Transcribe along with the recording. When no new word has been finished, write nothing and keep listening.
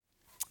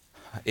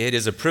It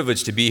is a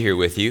privilege to be here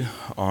with you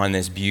on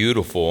this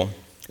beautiful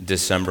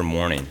December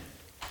morning.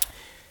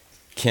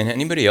 Can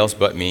anybody else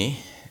but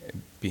me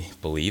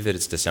believe that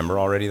it's December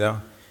already,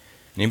 though?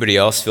 Anybody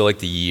else feel like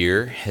the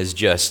year has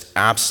just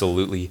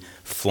absolutely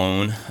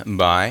flown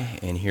by,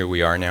 and here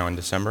we are now in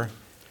December?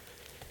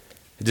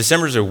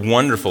 December is a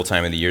wonderful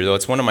time of the year, though.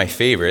 It's one of my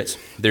favorites.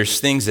 There's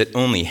things that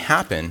only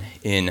happen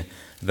in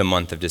the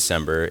month of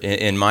December.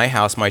 In my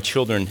house, my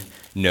children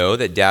know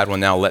that Dad will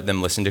now let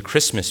them listen to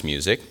Christmas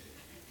music.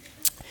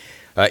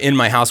 In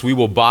my house, we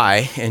will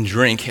buy and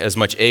drink as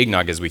much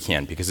eggnog as we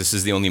can because this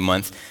is the only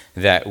month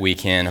that we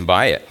can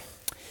buy it.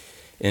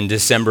 In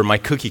December, my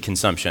cookie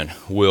consumption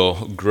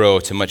will grow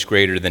to much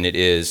greater than it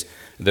is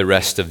the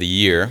rest of the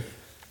year.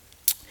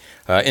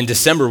 In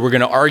December, we're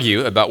going to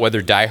argue about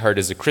whether Die Hard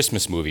is a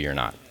Christmas movie or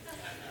not,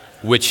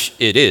 which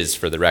it is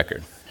for the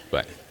record.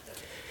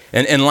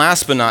 And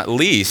last but not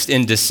least,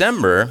 in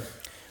December,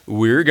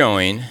 we're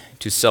going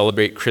to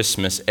celebrate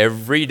Christmas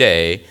every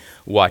day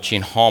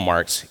watching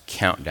Hallmark's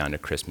countdown to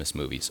Christmas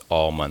movies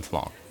all month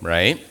long,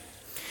 right?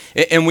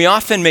 And we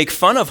often make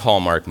fun of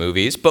Hallmark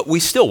movies, but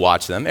we still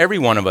watch them. Every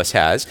one of us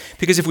has,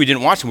 because if we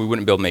didn't watch them, we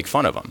wouldn't be able to make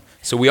fun of them.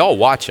 So we all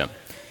watch them.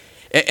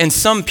 And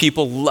some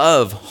people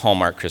love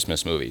Hallmark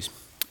Christmas movies.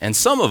 And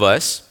some of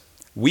us,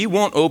 we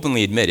won't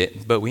openly admit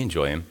it, but we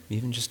enjoy them,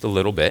 even just a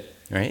little bit,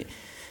 right?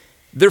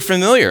 They're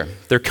familiar.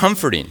 They're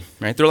comforting,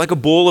 right? They're like a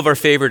bowl of our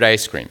favorite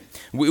ice cream.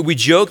 We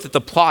joke that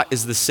the plot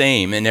is the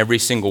same in every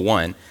single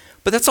one,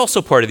 but that's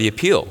also part of the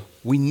appeal.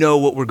 We know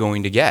what we're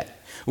going to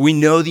get. We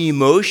know the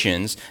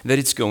emotions that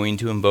it's going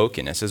to invoke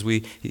in us as we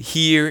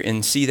hear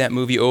and see that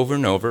movie over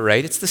and over,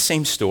 right? It's the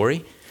same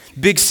story.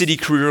 Big city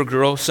career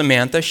girl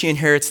Samantha, she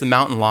inherits the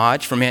mountain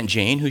lodge from Aunt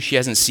Jane, who she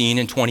hasn't seen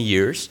in 20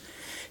 years.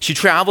 She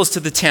travels to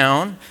the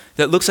town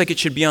that looks like it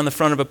should be on the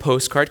front of a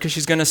postcard because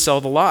she's going to sell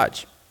the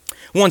lodge.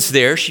 Once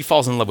there, she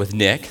falls in love with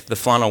Nick, the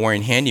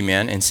flannel-wearing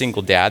handyman and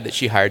single dad that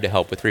she hired to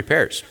help with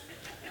repairs.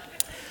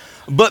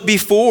 But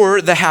before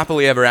the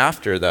happily ever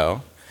after,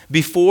 though,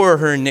 before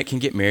her and Nick can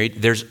get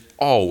married, there's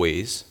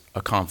always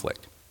a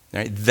conflict.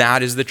 Right?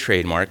 That is the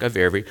trademark of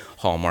every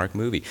Hallmark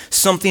movie.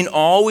 Something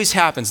always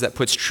happens that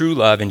puts true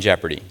love in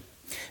jeopardy.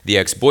 The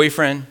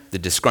ex-boyfriend, the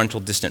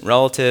disgruntled distant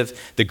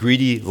relative, the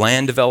greedy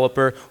land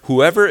developer,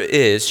 whoever it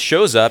is,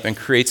 shows up and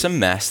creates a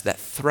mess that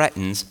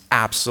threatens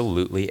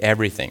absolutely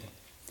everything.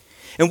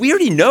 And we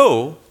already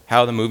know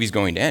how the movie's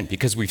going to end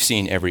because we've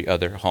seen every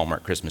other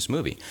Hallmark Christmas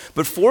movie.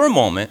 But for a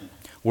moment,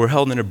 we're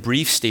held in a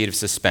brief state of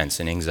suspense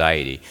and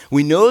anxiety.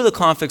 We know the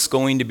conflict's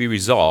going to be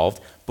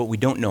resolved, but we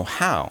don't know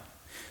how.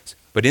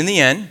 But in the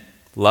end,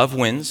 love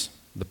wins,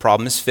 the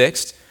problem is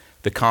fixed,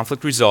 the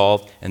conflict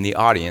resolved, and the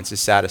audience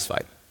is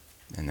satisfied.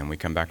 And then we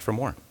come back for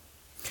more.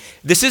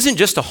 This isn't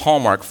just a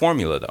Hallmark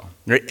formula, though.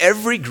 Right?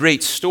 Every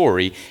great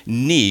story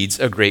needs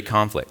a great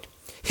conflict.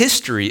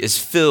 History is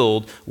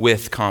filled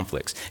with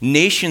conflicts.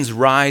 Nations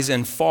rise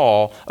and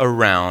fall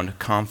around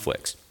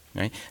conflicts.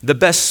 Right? The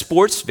best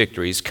sports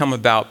victories come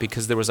about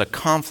because there was a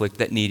conflict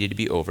that needed to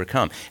be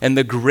overcome. And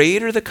the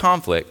greater the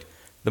conflict,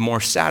 the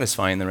more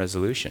satisfying the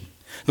resolution.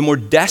 The more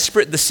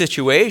desperate the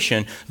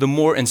situation, the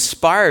more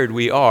inspired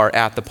we are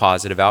at the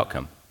positive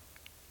outcome.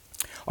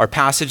 Our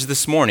passage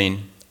this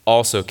morning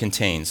also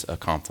contains a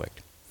conflict.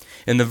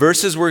 In the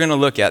verses we're going to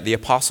look at, the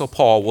Apostle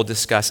Paul will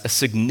discuss a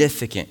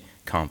significant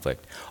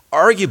conflict,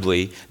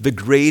 arguably the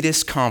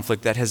greatest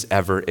conflict that has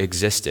ever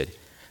existed,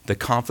 the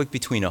conflict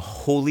between a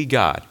holy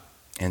God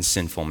and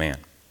sinful man.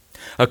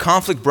 A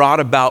conflict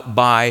brought about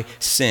by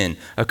sin,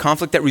 a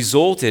conflict that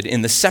resulted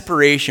in the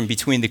separation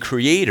between the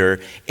Creator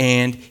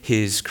and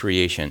His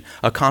creation,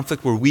 a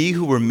conflict where we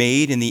who were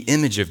made in the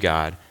image of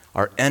God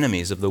are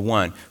enemies of the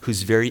one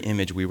whose very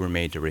image we were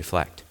made to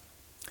reflect.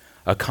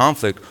 A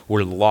conflict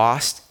where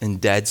lost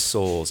and dead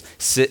souls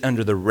sit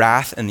under the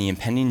wrath and the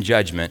impending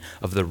judgment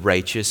of the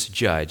righteous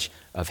judge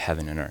of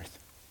heaven and earth.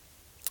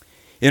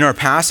 In our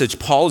passage,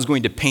 Paul is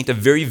going to paint a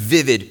very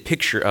vivid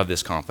picture of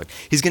this conflict.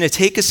 He's going to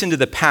take us into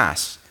the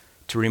past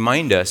to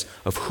remind us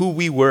of who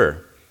we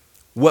were,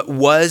 what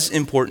was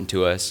important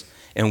to us,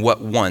 and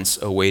what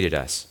once awaited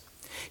us.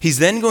 He's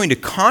then going to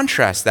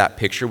contrast that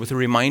picture with a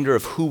reminder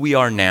of who we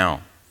are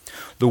now,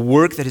 the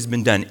work that has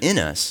been done in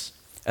us,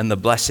 and the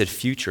blessed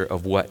future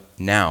of what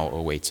now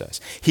awaits us.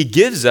 He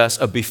gives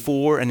us a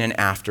before and an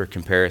after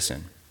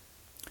comparison.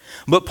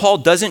 But Paul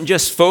doesn't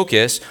just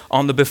focus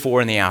on the before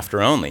and the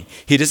after only.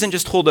 He doesn't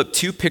just hold up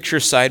two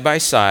pictures side by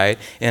side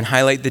and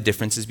highlight the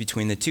differences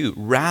between the two.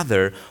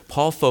 Rather,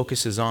 Paul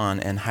focuses on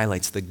and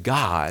highlights the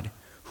God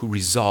who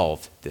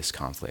resolved this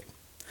conflict.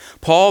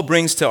 Paul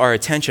brings to our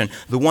attention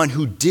the one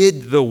who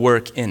did the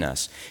work in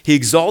us. He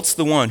exalts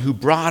the one who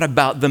brought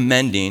about the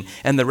mending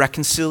and the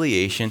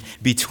reconciliation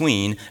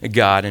between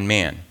God and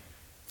man.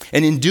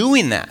 And in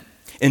doing that,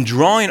 in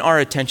drawing our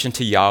attention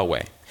to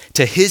Yahweh,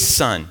 to His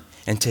Son,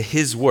 and to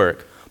His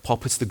work, Paul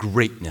puts the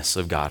greatness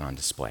of God on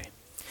display.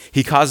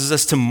 He causes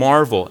us to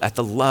marvel at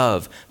the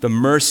love, the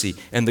mercy,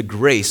 and the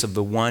grace of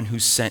the one who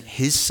sent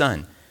His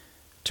Son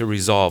to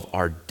resolve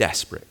our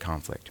desperate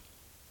conflict.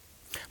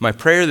 My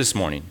prayer this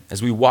morning,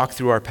 as we walk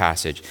through our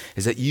passage,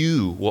 is that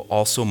you will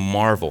also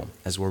marvel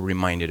as we're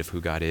reminded of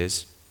who God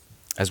is,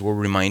 as we're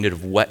reminded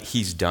of what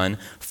he's done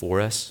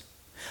for us.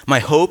 My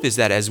hope is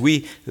that as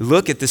we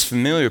look at this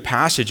familiar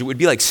passage, it would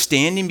be like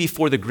standing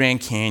before the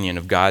Grand Canyon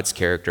of God's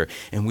character,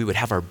 and we would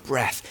have our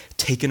breath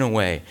taken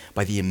away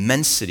by the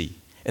immensity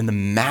and the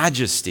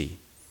majesty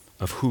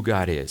of who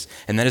God is.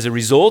 And that as a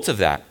result of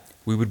that,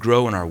 we would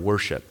grow in our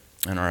worship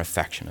and our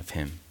affection of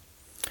him.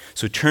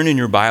 So turn in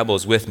your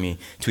Bibles with me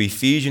to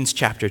Ephesians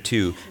chapter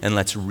 2, and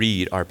let's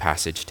read our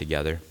passage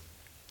together.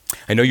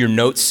 I know your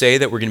notes say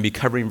that we're going to be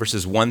covering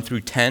verses 1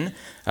 through 10.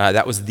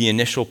 That was the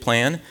initial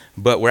plan,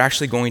 but we're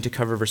actually going to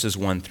cover verses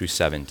 1 through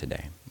 7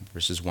 today.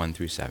 Verses 1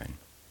 through 7.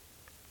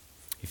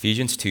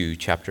 Ephesians 2,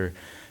 chapter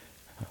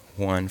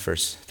 1,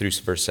 through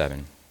verse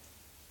 7.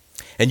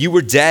 And you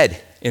were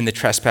dead in the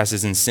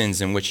trespasses and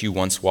sins in which you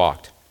once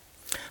walked,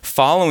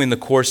 following the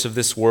course of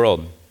this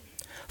world,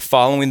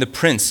 following the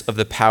prince of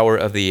the power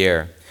of the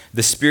air,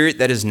 the spirit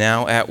that is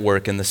now at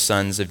work in the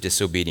sons of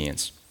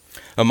disobedience,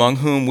 among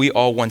whom we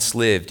all once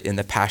lived in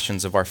the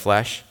passions of our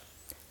flesh,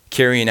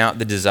 carrying out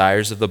the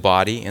desires of the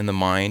body and the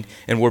mind,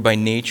 and were by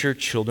nature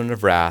children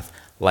of wrath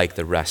like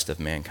the rest of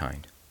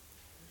mankind.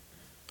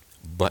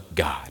 But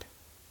God,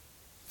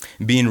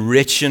 being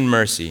rich in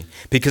mercy,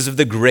 because of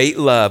the great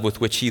love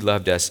with which he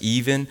loved us,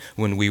 even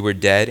when we were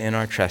dead in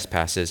our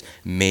trespasses,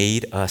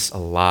 made us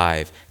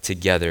alive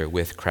together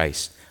with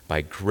Christ.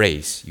 By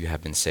grace you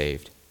have been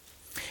saved,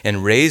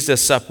 and raised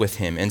us up with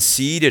him, and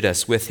seated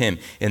us with him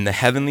in the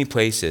heavenly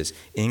places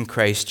in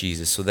Christ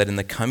Jesus, so that in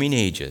the coming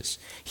ages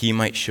he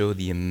might show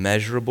the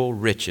immeasurable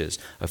riches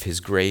of his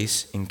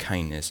grace and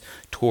kindness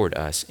toward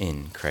us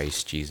in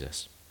Christ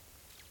Jesus.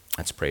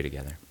 Let's pray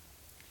together.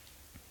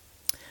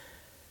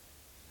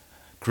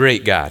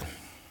 Great God,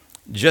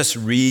 just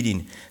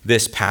reading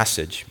this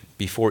passage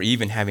before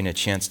even having a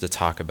chance to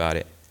talk about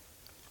it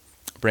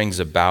brings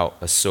about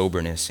a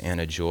soberness and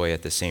a joy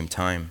at the same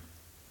time.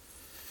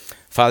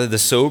 Father, the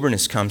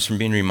soberness comes from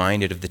being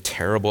reminded of the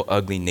terrible,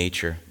 ugly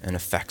nature and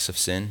effects of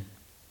sin.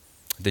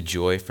 The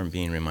joy from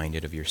being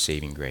reminded of your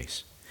saving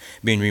grace,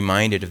 being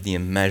reminded of the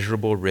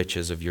immeasurable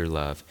riches of your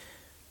love.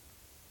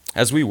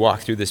 As we walk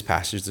through this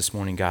passage this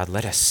morning, God,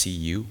 let us see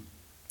you.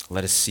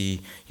 Let us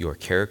see your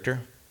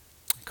character.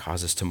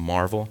 Cause us to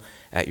marvel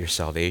at your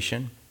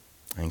salvation,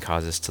 and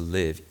cause us to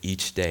live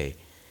each day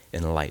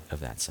in light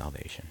of that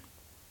salvation.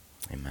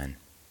 Amen.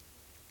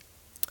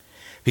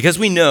 Because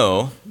we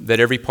know that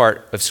every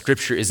part of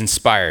Scripture is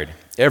inspired,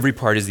 every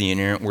part is the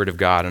inerrant Word of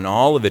God, and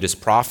all of it is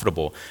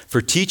profitable for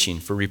teaching,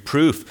 for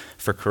reproof,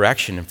 for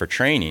correction, and for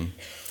training,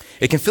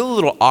 it can feel a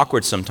little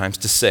awkward sometimes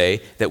to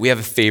say that we have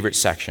a favorite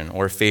section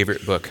or a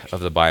favorite book of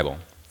the Bible.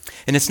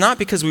 And it's not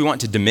because we want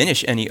to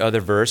diminish any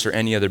other verse or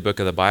any other book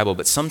of the Bible,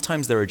 but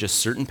sometimes there are just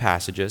certain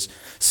passages,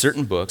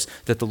 certain books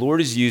that the Lord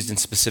has used in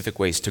specific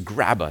ways to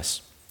grab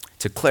us,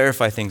 to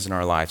clarify things in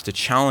our lives, to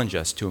challenge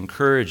us, to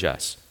encourage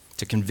us,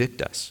 to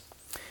convict us.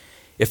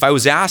 If I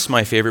was asked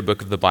my favorite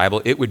book of the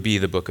Bible, it would be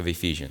the book of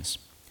Ephesians.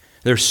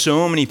 There are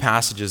so many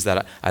passages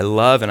that I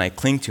love and I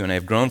cling to, and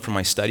I've grown from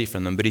my study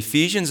from them, but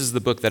Ephesians is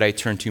the book that I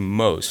turn to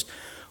most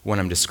when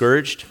I'm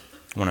discouraged,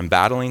 when I'm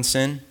battling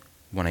sin,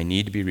 when I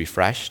need to be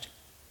refreshed.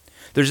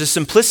 There's a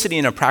simplicity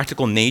and a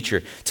practical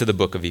nature to the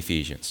book of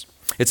Ephesians.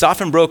 It's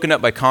often broken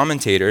up by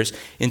commentators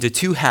into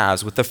two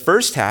halves, with the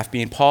first half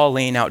being Paul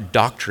laying out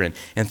doctrine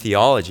and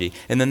theology,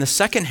 and then the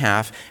second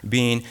half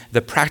being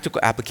the practical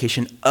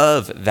application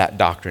of that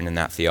doctrine and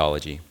that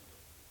theology.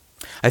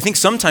 I think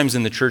sometimes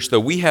in the church, though,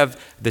 we have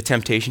the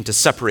temptation to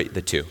separate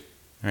the two.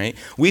 Right?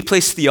 We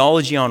place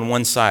theology on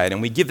one side,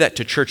 and we give that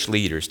to church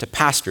leaders, to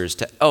pastors,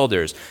 to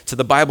elders, to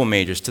the Bible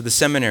majors, to the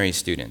seminary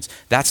students.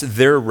 That's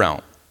their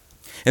realm.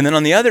 And then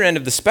on the other end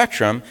of the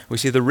spectrum, we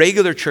see the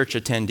regular church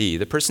attendee,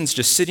 the person's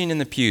just sitting in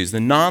the pews, the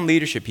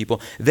non-leadership people,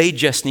 they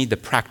just need the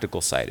practical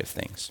side of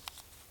things.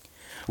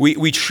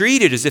 We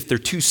treat it as if they're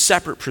two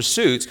separate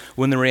pursuits,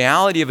 when the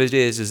reality of it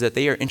is that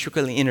they are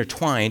intricately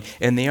intertwined,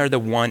 and they are the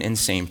one and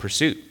same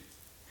pursuit.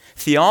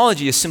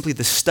 Theology is simply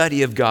the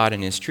study of God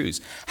and his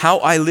truths. How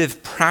I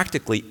live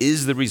practically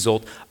is the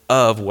result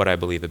of what I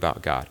believe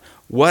about God,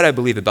 what I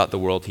believe about the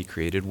world he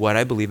created, what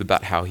I believe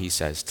about how he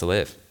says to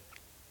live.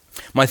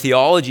 My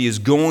theology is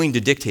going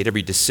to dictate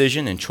every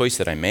decision and choice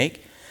that I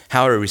make,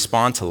 how I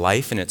respond to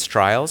life and its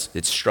trials,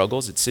 its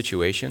struggles, its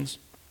situations.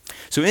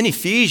 So in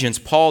Ephesians,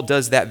 Paul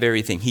does that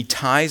very thing. He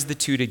ties the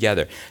two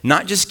together,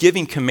 not just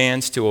giving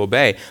commands to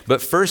obey,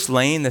 but first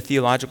laying the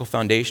theological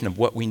foundation of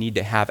what we need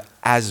to have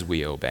as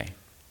we obey.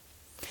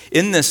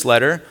 In this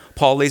letter,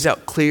 Paul lays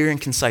out clear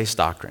and concise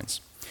doctrines.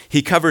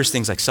 He covers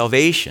things like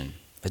salvation,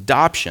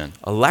 adoption,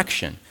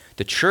 election,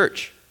 the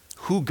church,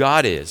 who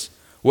God is,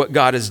 what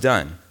God has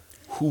done,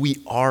 who we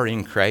are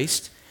in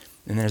Christ.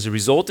 And as a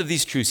result of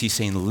these truths, he's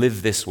saying,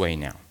 live this way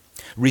now.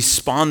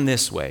 Respond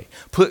this way.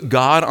 Put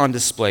God on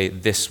display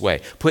this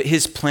way. Put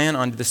his plan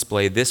on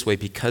display this way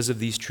because of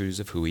these truths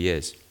of who he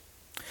is.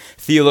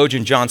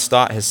 Theologian John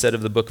Stott has said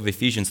of the book of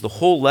Ephesians, the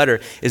whole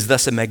letter is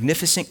thus a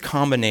magnificent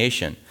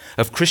combination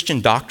of Christian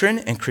doctrine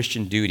and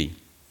Christian duty,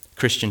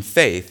 Christian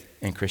faith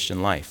and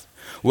Christian life,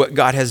 what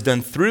God has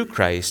done through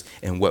Christ,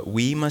 and what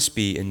we must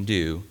be and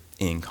do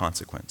in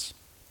consequence.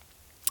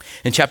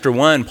 In chapter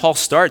 1, Paul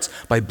starts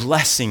by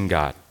blessing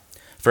God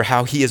for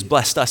how he has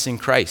blessed us in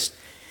Christ.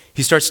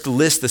 He starts to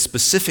list the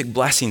specific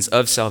blessings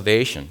of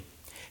salvation.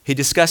 He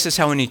discusses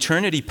how in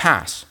eternity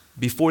past,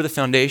 before the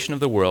foundation of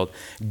the world,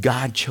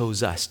 God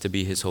chose us to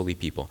be his holy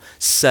people,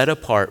 set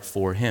apart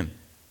for him.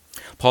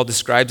 Paul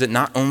describes that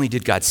not only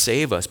did God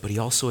save us, but he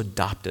also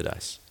adopted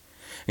us.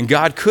 And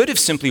God could have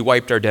simply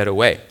wiped our debt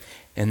away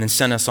and then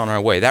sent us on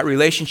our way. That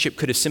relationship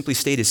could have simply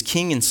stayed as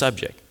king and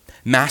subject,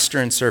 master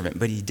and servant,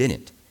 but he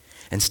didn't.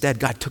 Instead,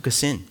 God took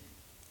us in.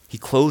 He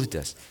clothed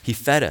us. He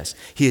fed us.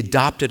 He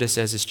adopted us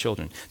as his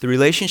children. The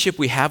relationship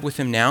we have with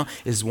him now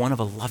is one of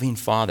a loving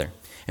father.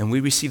 And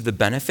we receive the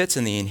benefits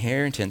and the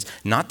inheritance,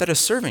 not that a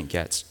servant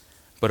gets,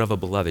 but of a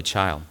beloved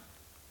child.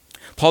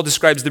 Paul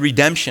describes the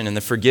redemption and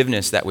the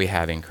forgiveness that we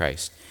have in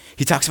Christ.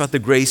 He talks about the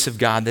grace of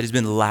God that has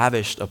been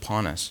lavished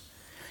upon us.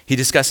 He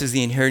discusses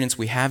the inheritance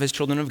we have as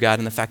children of God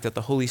and the fact that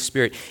the Holy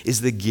Spirit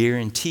is the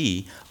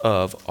guarantee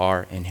of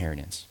our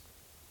inheritance.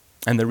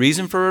 And the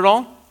reason for it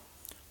all?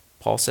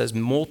 Paul says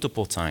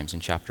multiple times in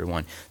chapter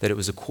 1 that it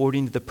was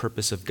according to the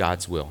purpose of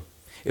God's will.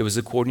 It was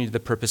according to the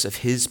purpose of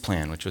his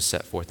plan, which was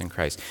set forth in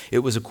Christ. It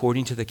was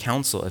according to the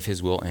counsel of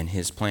his will and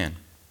his plan.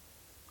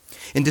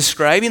 In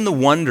describing the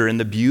wonder and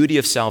the beauty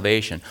of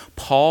salvation,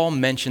 Paul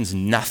mentions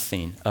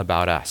nothing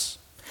about us.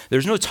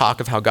 There's no talk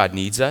of how God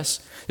needs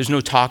us. There's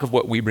no talk of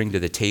what we bring to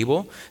the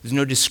table. There's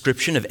no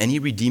description of any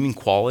redeeming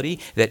quality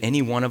that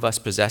any one of us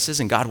possesses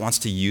and God wants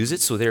to use it,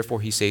 so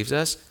therefore he saves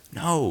us.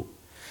 No.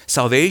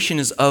 Salvation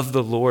is of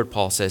the Lord,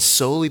 Paul says,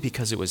 solely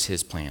because it was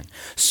his plan,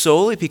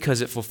 solely because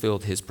it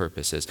fulfilled his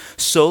purposes,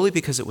 solely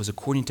because it was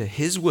according to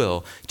his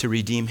will to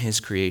redeem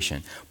his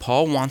creation.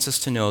 Paul wants us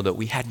to know that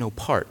we had no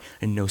part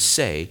and no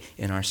say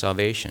in our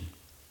salvation.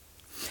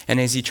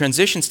 And as he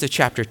transitions to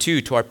chapter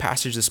 2, to our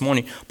passage this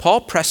morning, Paul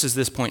presses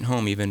this point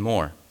home even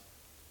more.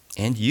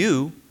 And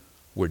you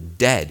were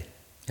dead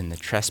in the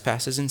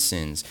trespasses and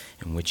sins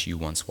in which you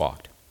once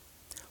walked.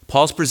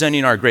 Paul's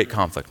presenting our great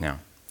conflict now.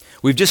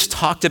 We've just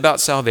talked about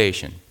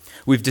salvation.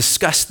 We've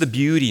discussed the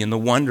beauty and the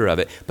wonder of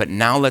it, but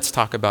now let's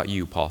talk about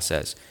you, Paul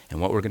says. And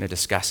what we're going to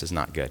discuss is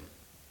not good.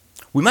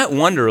 We might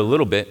wonder a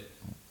little bit,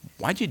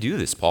 why'd you do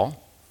this,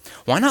 Paul?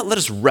 Why not let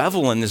us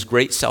revel in this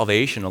great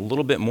salvation a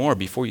little bit more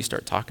before you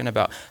start talking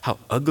about how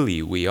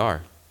ugly we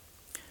are?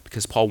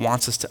 Because Paul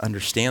wants us to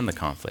understand the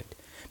conflict.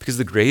 Because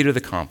the greater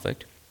the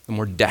conflict, the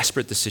more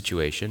desperate the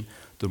situation,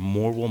 the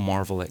more we'll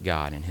marvel at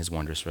God and his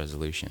wondrous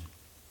resolution.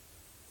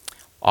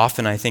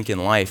 Often, I think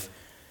in life,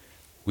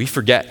 we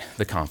forget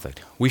the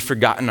conflict. We've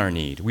forgotten our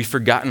need. We've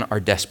forgotten our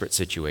desperate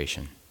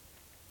situation.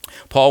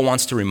 Paul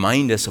wants to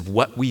remind us of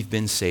what we've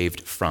been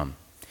saved from.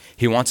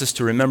 He wants us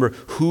to remember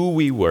who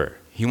we were.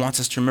 He wants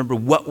us to remember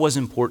what was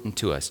important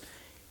to us.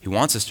 He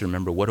wants us to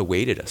remember what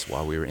awaited us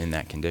while we were in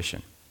that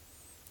condition.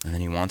 And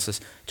then he wants us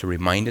to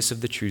remind us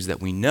of the truths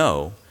that we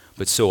know,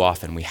 but so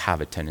often we have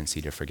a tendency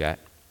to forget.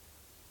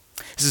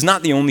 This is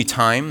not the only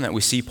time that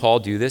we see Paul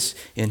do this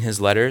in his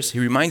letters. He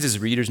reminds his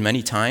readers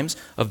many times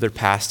of their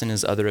past in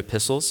his other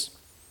epistles.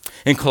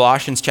 In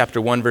Colossians chapter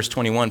 1, verse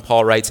 21,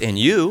 Paul writes, "And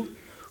you,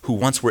 who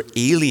once were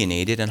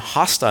alienated and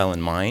hostile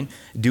in mind,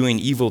 doing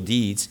evil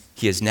deeds,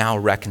 he is now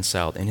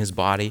reconciled in his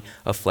body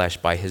of flesh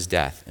by his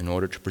death, in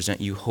order to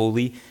present you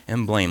holy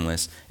and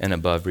blameless and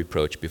above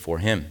reproach before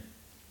him."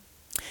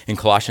 In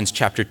Colossians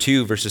chapter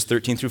 2, verses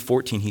 13 through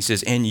 14, he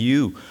says, "And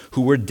you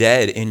who were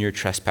dead in your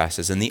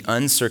trespasses and the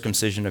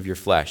uncircumcision of your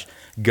flesh,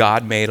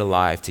 God made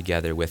alive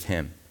together with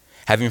him,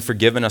 having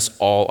forgiven us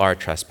all our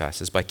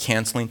trespasses by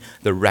canceling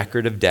the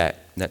record of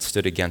debt that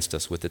stood against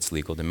us with its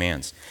legal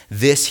demands.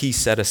 This he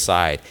set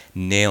aside,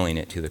 nailing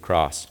it to the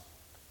cross."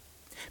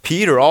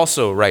 Peter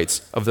also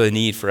writes of the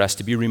need for us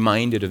to be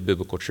reminded of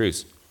biblical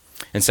truths.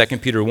 In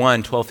 2 Peter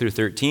 1, 12 through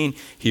 13,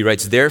 he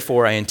writes,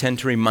 "Therefore I intend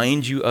to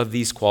remind you of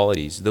these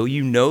qualities, though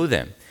you know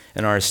them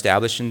and are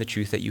established in the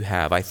truth that you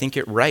have. I think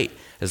it right,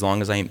 as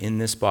long as I am in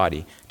this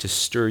body, to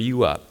stir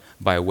you up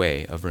by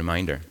way of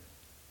reminder."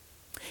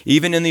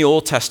 Even in the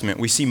Old Testament,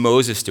 we see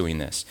Moses doing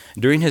this.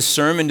 During his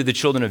sermon to the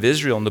children of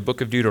Israel in the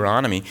book of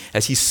Deuteronomy,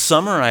 as he's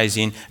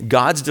summarizing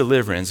God's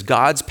deliverance,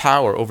 God's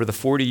power over the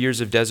 40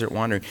 years of desert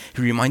wandering,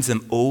 he reminds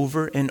them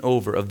over and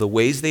over of the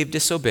ways they've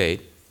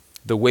disobeyed,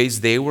 the ways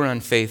they were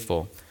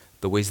unfaithful,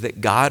 the ways that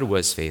God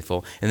was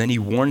faithful, and then he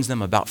warns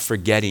them about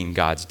forgetting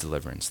God's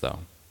deliverance, though.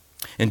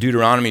 In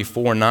Deuteronomy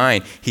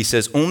 4:9, he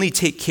says, "Only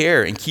take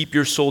care and keep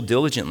your soul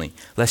diligently,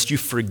 lest you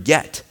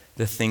forget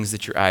the things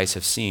that your eyes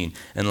have seen,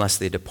 unless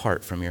they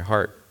depart from your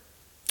heart."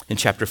 In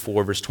chapter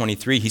 4, verse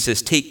 23, he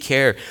says, "Take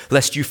care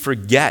lest you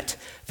forget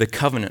the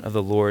covenant of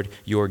the Lord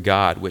your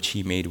God, which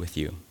he made with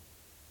you."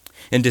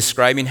 In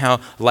describing how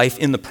life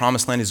in the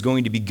promised land is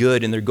going to be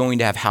good and they're going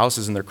to have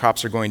houses and their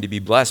crops are going to be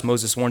blessed,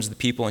 Moses warns the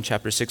people in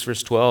chapter 6,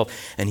 verse 12,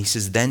 and he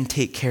says, "Then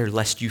take care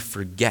lest you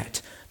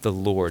forget the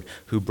Lord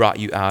who brought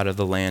you out of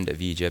the land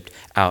of Egypt,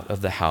 out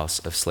of the house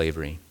of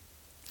slavery."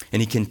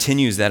 And he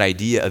continues that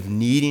idea of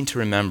needing to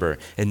remember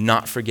and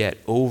not forget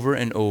over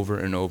and over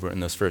and over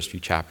in those first few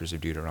chapters of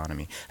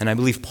Deuteronomy. And I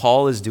believe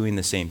Paul is doing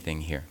the same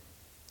thing here.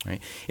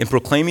 Right? In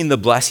proclaiming the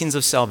blessings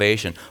of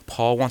salvation,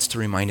 Paul wants to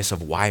remind us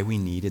of why we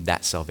needed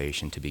that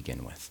salvation to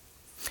begin with.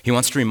 He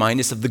wants to remind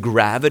us of the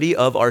gravity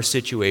of our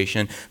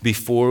situation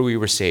before we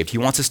were saved. He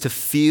wants us to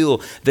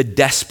feel the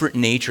desperate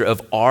nature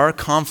of our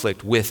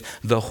conflict with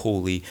the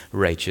holy,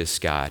 righteous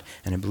God.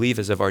 And I believe,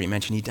 as I've already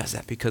mentioned, he does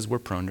that because we're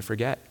prone to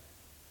forget.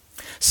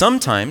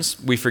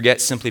 Sometimes we forget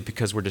simply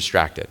because we're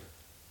distracted.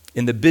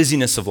 In the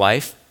busyness of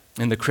life,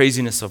 in the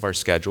craziness of our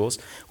schedules,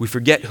 we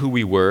forget who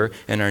we were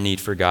and our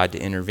need for God to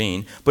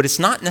intervene. But it's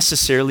not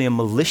necessarily a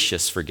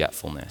malicious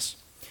forgetfulness.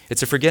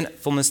 It's a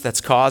forgetfulness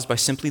that's caused by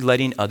simply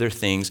letting other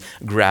things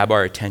grab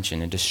our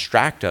attention and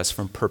distract us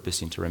from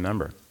purposing to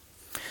remember.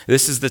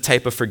 This is the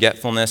type of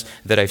forgetfulness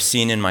that I've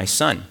seen in my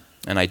son,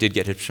 and I did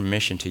get his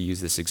permission to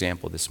use this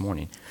example this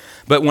morning.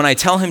 But when I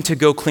tell him to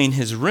go clean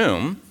his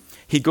room,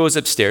 he goes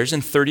upstairs,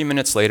 and 30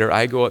 minutes later,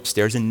 I go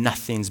upstairs, and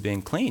nothing's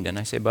being cleaned. And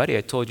I say, buddy,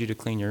 I told you to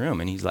clean your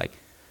room. And he's like,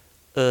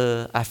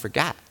 I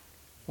forgot.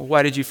 Well,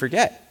 why did you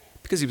forget?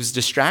 Because he was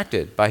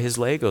distracted by his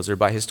Legos or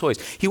by his toys.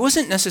 He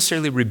wasn't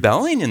necessarily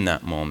rebelling in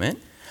that moment,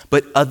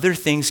 but other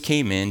things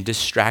came in,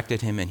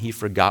 distracted him, and he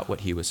forgot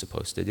what he was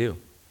supposed to do.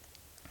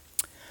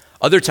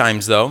 Other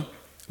times, though,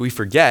 we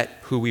forget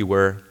who we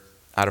were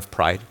out of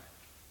pride.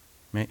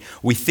 Right?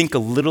 We think a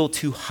little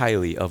too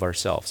highly of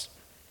ourselves.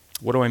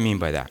 What do I mean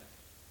by that?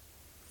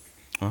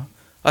 Well,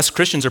 us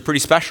Christians are pretty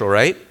special,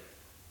 right?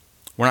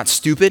 We're not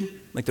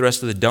stupid like the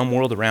rest of the dumb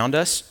world around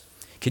us.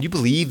 Can you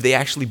believe they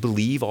actually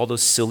believe all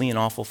those silly and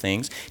awful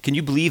things? Can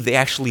you believe they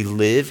actually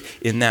live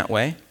in that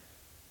way?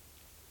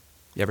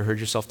 You ever heard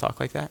yourself talk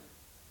like that?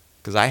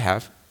 Because I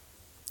have.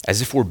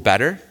 As if we're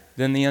better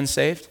than the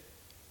unsaved,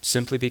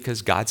 simply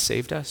because God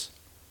saved us.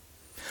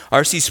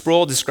 R.C.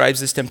 Sproul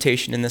describes this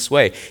temptation in this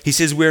way. He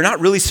says, we're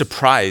not really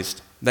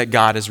surprised that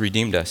God has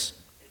redeemed us.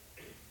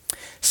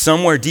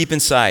 Somewhere deep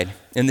inside,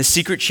 in the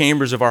secret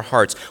chambers of our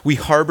hearts, we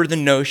harbor the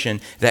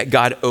notion that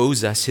God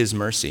owes us his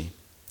mercy.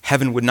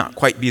 Heaven would not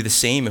quite be the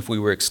same if we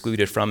were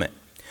excluded from it.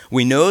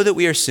 We know that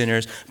we are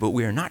sinners, but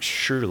we are not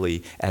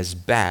surely as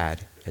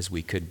bad as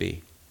we could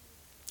be.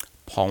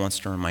 Paul wants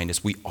to remind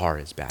us we are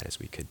as bad as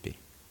we could be.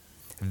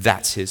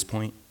 That's his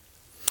point.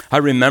 I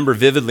remember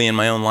vividly in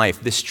my own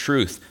life this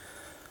truth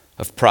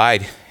of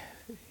pride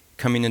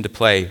coming into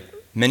play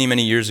many,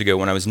 many years ago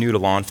when I was new to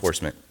law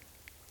enforcement.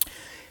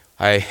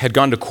 I had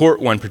gone to court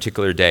one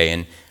particular day,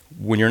 and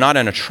when you're not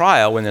in a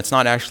trial, when it's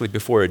not actually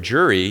before a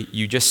jury,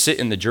 you just sit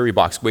in the jury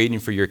box waiting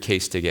for your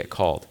case to get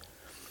called.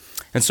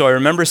 And so I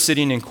remember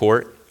sitting in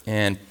court,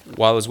 and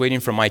while I was waiting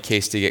for my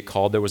case to get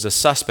called, there was a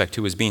suspect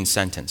who was being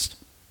sentenced.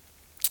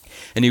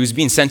 And he was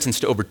being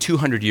sentenced to over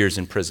 200 years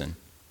in prison.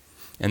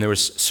 And there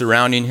was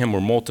surrounding him were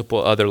multiple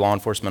other law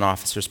enforcement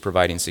officers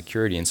providing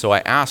security. And so I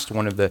asked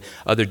one of the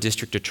other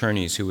district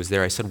attorneys who was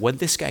there, I said, what did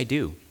this guy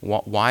do?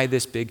 Why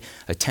this big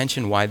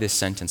attention? Why this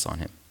sentence on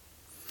him?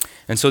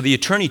 And so the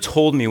attorney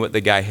told me what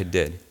the guy had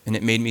did, and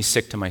it made me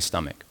sick to my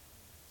stomach.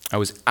 I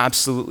was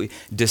absolutely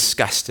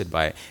disgusted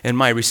by it. And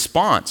my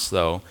response,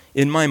 though,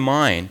 in my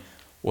mind,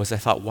 was I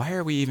thought, why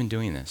are we even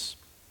doing this?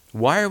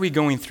 Why are we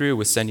going through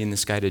with sending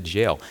this guy to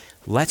jail?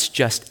 Let's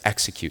just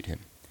execute him.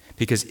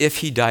 Because if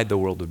he died, the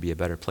world would be a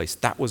better place.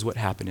 That was what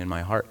happened in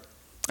my heart.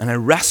 And I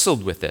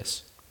wrestled with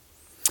this.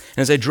 And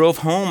as I drove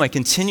home, I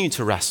continued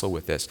to wrestle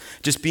with this,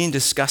 just being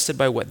disgusted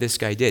by what this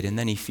guy did. And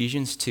then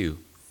Ephesians 2,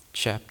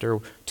 chapter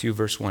 2,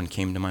 verse 1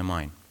 came to my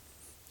mind.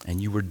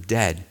 And you were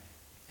dead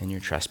in your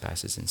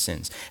trespasses and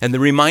sins. And the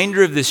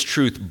reminder of this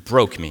truth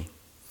broke me.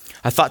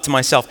 I thought to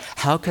myself,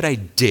 how could I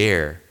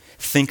dare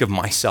think of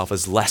myself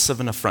as less of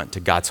an affront to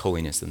God's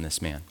holiness than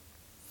this man?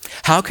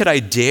 How could I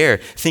dare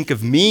think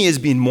of me as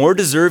being more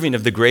deserving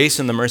of the grace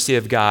and the mercy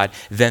of God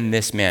than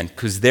this man?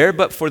 Because there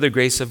but for the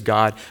grace of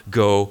God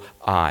go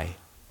I.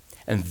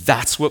 And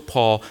that's what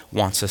Paul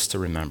wants us to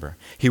remember.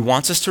 He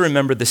wants us to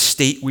remember the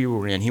state we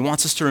were in. He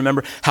wants us to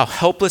remember how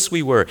helpless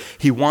we were.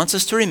 He wants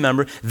us to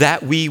remember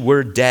that we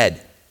were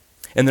dead.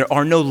 And there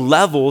are no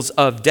levels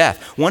of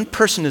death. One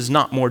person is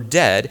not more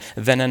dead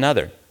than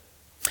another.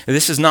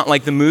 This is not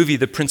like the movie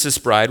The Princess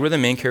Bride, where the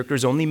main character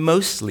is only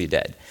mostly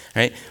dead.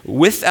 Right?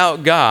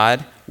 Without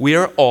God, we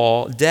are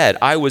all dead.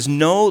 I was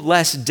no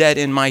less dead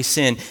in my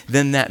sin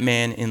than that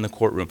man in the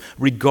courtroom,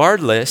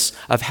 regardless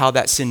of how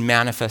that sin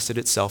manifested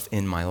itself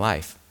in my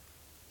life.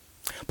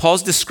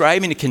 Paul's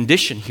describing a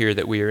condition here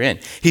that we are in.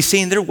 He's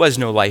saying there was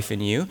no life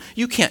in you.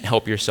 You can't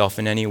help yourself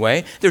in any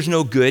way. There's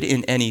no good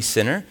in any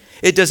sinner.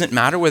 It doesn't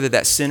matter whether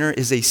that sinner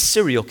is a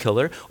serial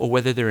killer or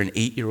whether they're an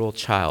 8-year-old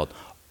child.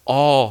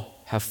 All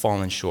have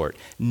fallen short.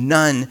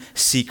 None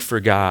seek for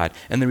God.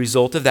 And the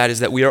result of that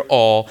is that we are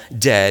all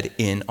dead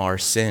in our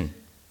sin.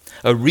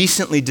 A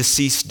recently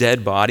deceased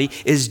dead body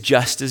is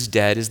just as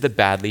dead as the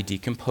badly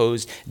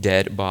decomposed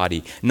dead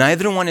body.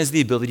 Neither one has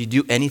the ability to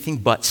do anything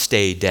but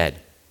stay dead.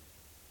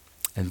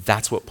 And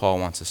that's what Paul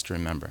wants us to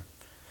remember.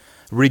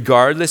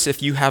 Regardless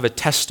if you have a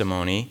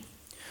testimony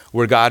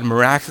where God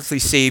miraculously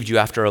saved you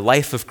after a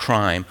life of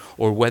crime,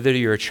 or whether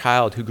you're a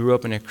child who grew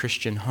up in a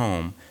Christian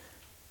home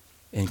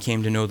and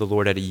came to know the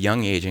Lord at a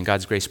young age and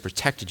God's grace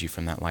protected you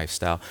from that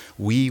lifestyle,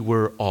 we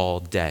were all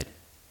dead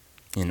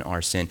in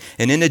our sin.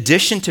 And in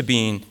addition to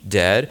being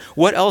dead,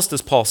 what else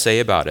does Paul say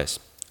about us?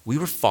 We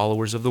were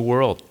followers of the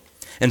world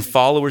and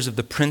followers of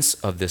the prince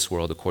of this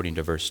world, according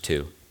to verse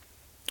 2.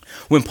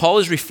 When Paul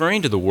is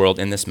referring to the world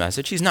in this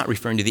message, he's not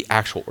referring to the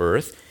actual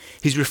earth.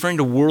 He's referring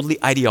to worldly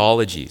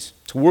ideologies,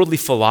 to worldly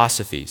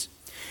philosophies.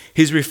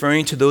 He's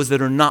referring to those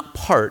that are not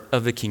part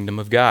of the kingdom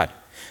of God.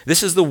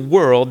 This is the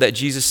world that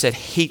Jesus said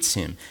hates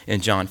him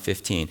in John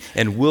 15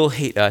 and will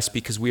hate us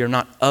because we are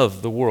not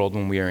of the world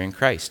when we are in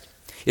Christ.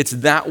 It's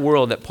that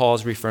world that Paul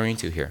is referring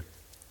to here.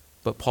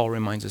 But Paul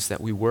reminds us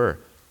that we were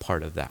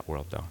part of that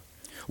world, though.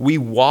 We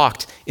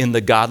walked in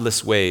the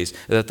godless ways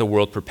that the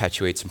world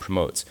perpetuates and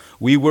promotes.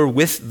 We were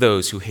with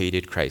those who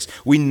hated Christ.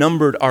 We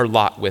numbered our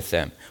lot with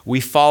them. We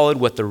followed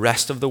what the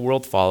rest of the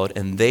world followed,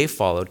 and they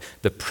followed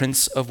the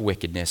prince of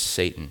wickedness,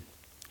 Satan.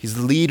 He's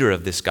the leader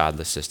of this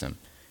godless system.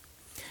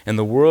 And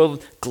the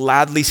world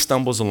gladly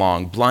stumbles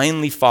along,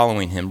 blindly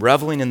following him,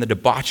 reveling in the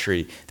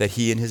debauchery that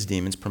he and his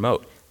demons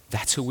promote.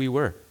 That's who we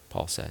were,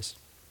 Paul says.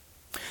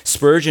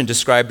 Spurgeon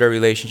described our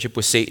relationship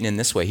with Satan in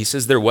this way. He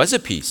says, there was a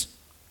peace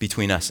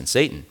between us and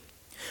Satan.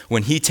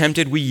 When he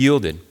tempted, we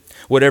yielded.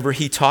 Whatever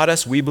he taught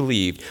us, we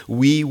believed.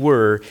 We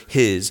were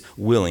his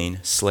willing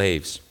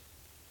slaves.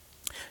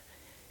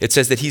 It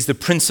says that he's the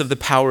prince of the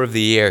power of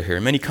the air here.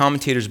 Many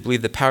commentators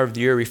believe the power of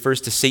the air refers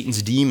to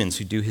Satan's demons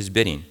who do his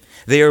bidding.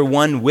 They are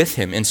one with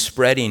him in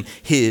spreading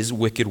his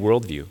wicked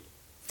worldview.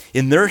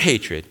 In their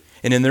hatred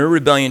and in their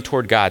rebellion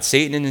toward God,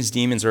 Satan and his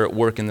demons are at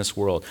work in this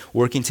world,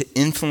 working to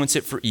influence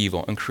it for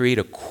evil and create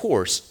a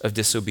course of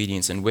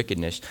disobedience and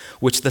wickedness,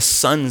 which the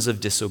sons of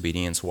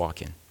disobedience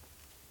walk in.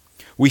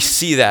 We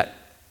see that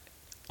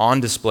on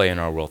display in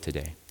our world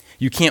today.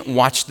 You can't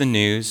watch the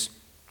news,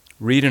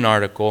 read an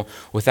article,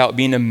 without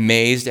being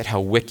amazed at how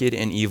wicked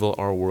and evil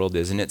our world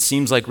is. And it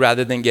seems like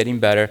rather than getting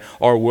better,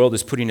 our world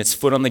is putting its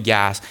foot on the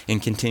gas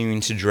and continuing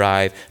to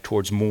drive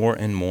towards more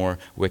and more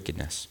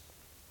wickedness.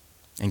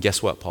 And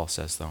guess what, Paul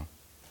says, though?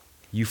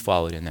 You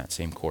followed in that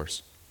same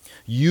course.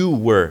 You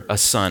were a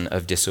son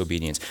of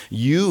disobedience.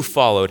 You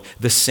followed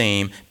the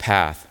same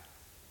path.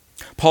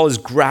 Paul is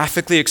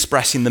graphically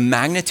expressing the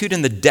magnitude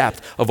and the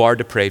depth of our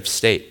depraved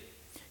state.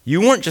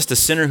 You weren't just a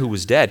sinner who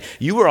was dead.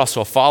 You were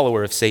also a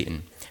follower of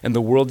Satan and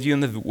the worldview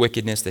and the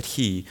wickedness that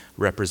he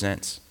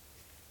represents.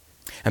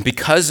 And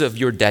because of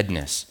your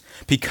deadness,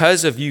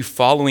 because of you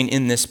following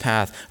in this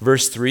path,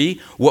 verse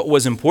 3, what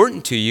was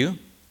important to you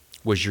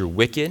was your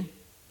wicked,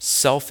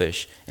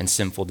 selfish, and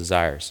sinful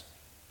desires.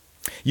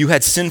 You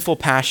had sinful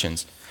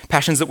passions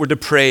that were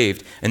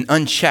depraved and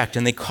unchecked,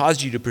 and they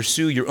caused you to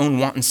pursue your own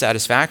wanton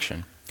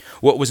satisfaction.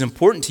 What was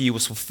important to you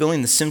was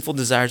fulfilling the sinful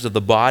desires of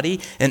the body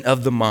and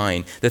of the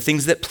mind, the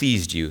things that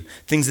pleased you,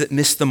 things that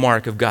missed the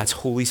mark of God's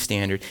holy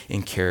standard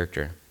and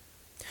character.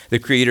 The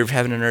creator of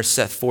heaven and earth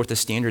set forth a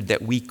standard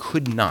that we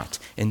could not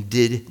and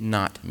did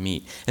not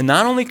meet. And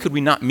not only could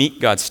we not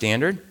meet God's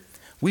standard,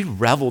 we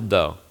reveled,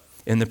 though,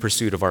 in the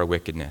pursuit of our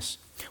wickedness.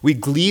 We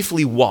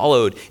gleefully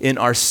wallowed in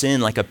our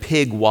sin like a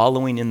pig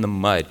wallowing in the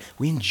mud.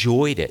 We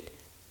enjoyed it,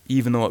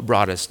 even though it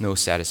brought us no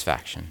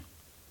satisfaction.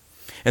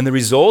 And the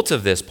result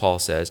of this, Paul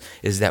says,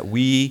 is that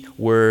we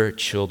were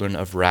children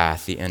of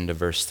wrath, the end of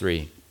verse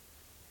 3.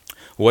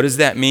 What does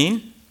that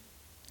mean?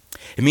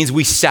 It means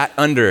we sat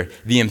under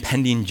the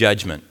impending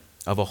judgment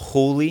of a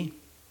holy,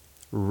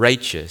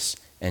 righteous,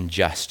 and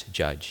just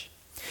judge.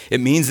 It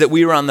means that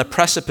we were on the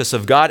precipice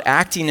of God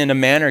acting in a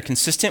manner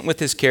consistent with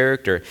his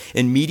character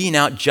and meting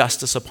out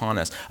justice upon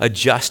us, a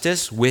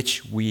justice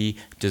which we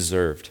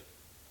deserved.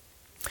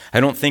 I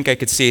don't think I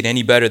could say it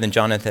any better than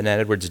Jonathan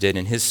Edwards did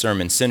in his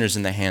sermon, Sinners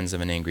in the Hands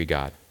of an Angry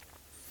God.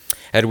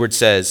 Edwards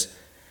says,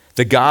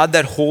 the God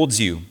that holds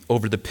you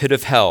over the pit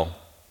of hell,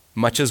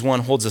 much as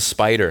one holds a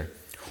spider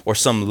or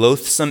some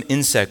loathsome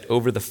insect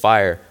over the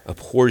fire,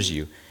 abhors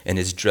you and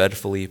is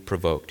dreadfully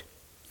provoked.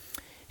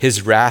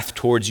 His wrath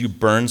towards you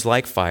burns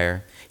like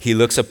fire. He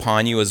looks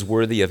upon you as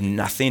worthy of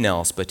nothing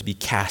else but to be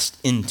cast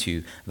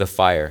into the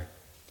fire.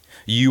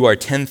 You are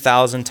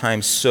 10,000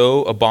 times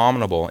so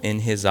abominable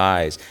in his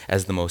eyes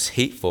as the most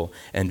hateful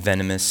and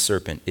venomous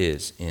serpent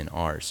is in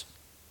ours.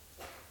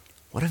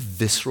 What a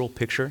visceral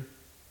picture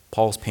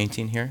Paul's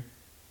painting here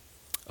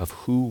of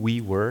who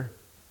we were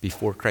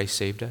before Christ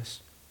saved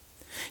us.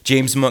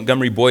 James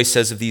Montgomery Boyce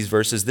says of these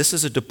verses, this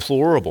is a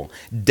deplorable,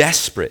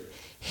 desperate,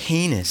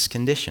 heinous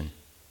condition.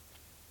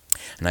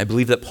 And I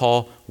believe that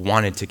Paul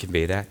wanted to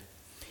convey that.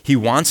 He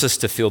wants us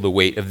to feel the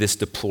weight of this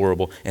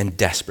deplorable and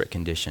desperate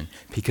condition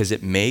because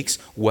it makes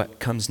what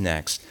comes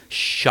next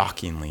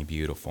shockingly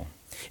beautiful.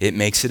 It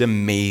makes it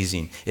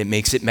amazing. It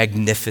makes it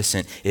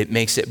magnificent. It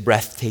makes it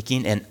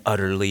breathtaking and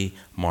utterly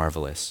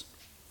marvelous.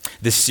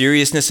 The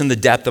seriousness and the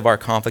depth of our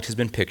conflict has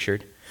been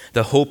pictured.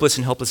 The hopeless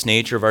and helpless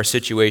nature of our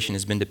situation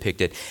has been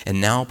depicted.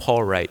 And now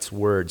Paul writes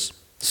words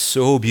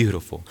so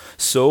beautiful,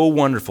 so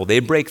wonderful. They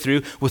break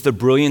through with a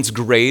brilliance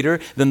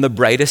greater than the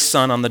brightest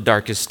sun on the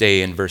darkest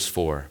day in verse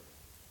 4.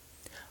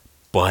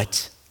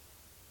 but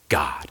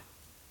God.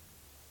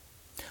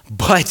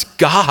 But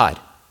God.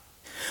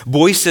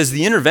 Boyce says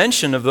the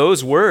intervention of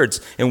those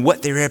words and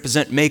what they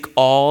represent make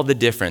all the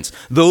difference.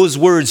 Those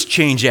words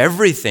change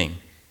everything.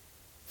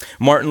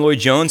 Martin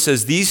Lloyd-Jones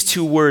says these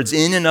two words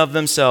in and of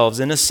themselves,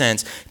 in a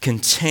sense,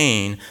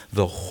 contain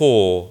the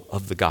whole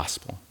of the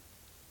gospel.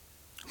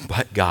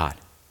 But God,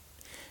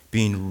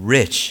 being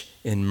rich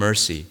in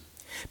mercy,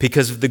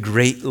 because of the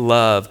great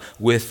love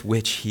with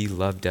which he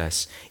loved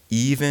us,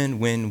 even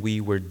when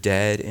we were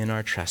dead in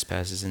our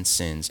trespasses and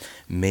sins,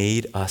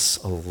 made us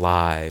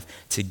alive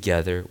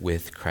together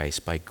with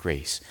Christ. By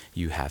grace,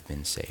 you have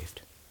been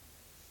saved.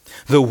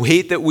 The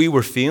weight that we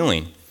were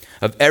feeling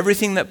of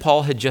everything that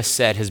Paul had just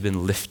said has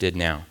been lifted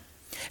now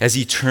as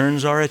he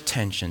turns our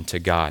attention to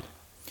God.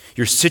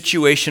 Your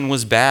situation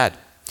was bad.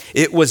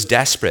 It was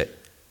desperate,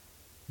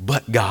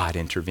 but God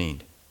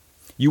intervened.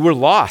 You were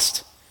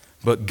lost,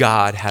 but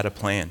God had a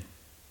plan.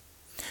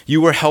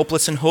 You were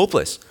helpless and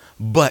hopeless,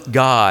 but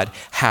God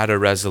had a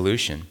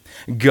resolution.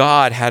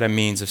 God had a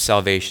means of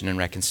salvation and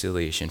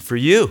reconciliation for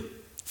you,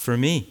 for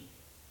me.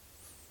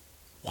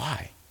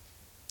 Why?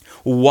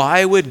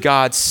 Why would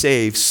God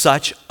save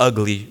such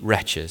ugly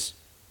wretches?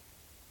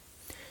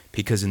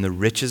 Because in the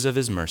riches of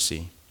his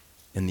mercy,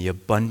 in the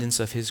abundance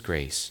of his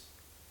grace,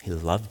 he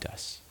loved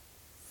us.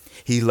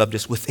 He loved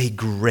us with a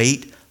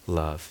great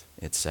love,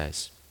 it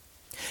says.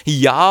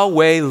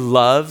 Yahweh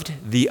loved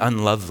the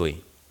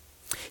unlovely.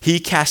 He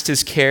cast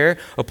his care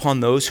upon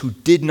those who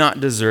did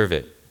not deserve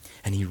it,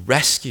 and he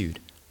rescued,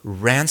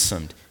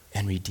 ransomed,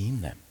 and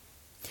redeemed them.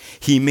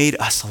 He made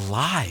us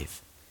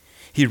alive.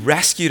 He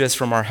rescued us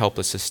from our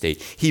helpless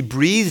estate. He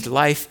breathed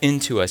life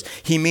into us.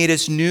 He made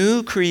us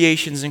new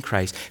creations in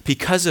Christ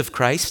because of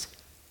Christ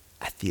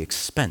at the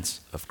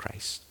expense of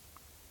Christ.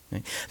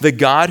 The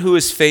God who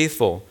is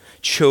faithful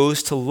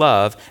chose to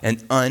love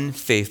an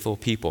unfaithful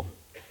people.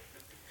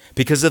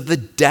 Because of the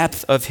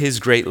depth of his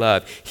great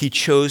love, he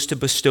chose to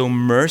bestow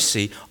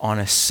mercy on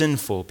a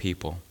sinful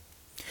people.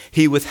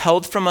 He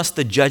withheld from us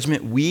the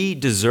judgment we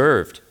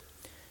deserved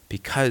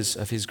because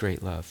of his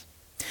great love.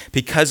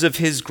 Because of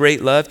his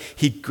great love,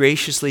 he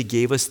graciously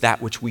gave us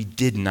that which we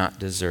did not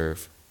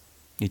deserve: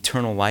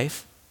 eternal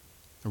life,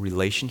 a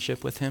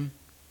relationship with him,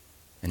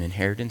 an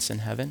inheritance in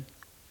heaven.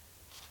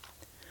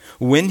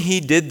 When he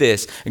did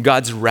this,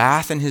 God's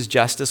wrath and his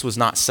justice was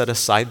not set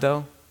aside,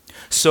 though.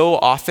 So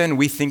often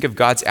we think of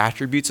God's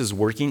attributes as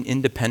working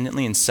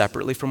independently and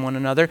separately from one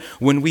another.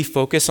 When we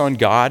focus on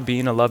God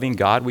being a loving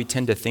God, we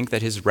tend to think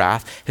that his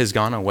wrath has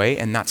gone away,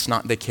 and that's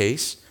not the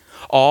case.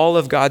 All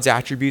of God's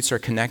attributes are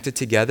connected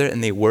together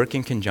and they work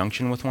in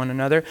conjunction with one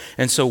another.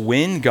 And so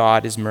when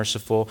God is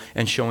merciful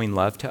and showing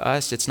love to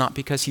us, it's not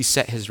because he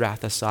set his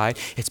wrath aside.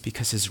 It's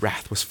because his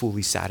wrath was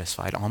fully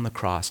satisfied on the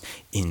cross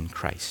in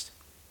Christ.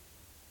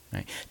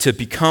 Right? To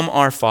become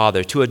our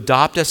Father, to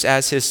adopt us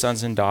as his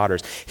sons and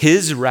daughters,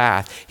 his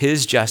wrath,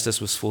 his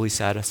justice was fully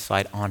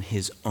satisfied on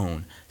his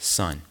own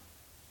Son.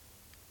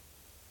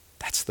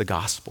 That's the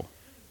gospel.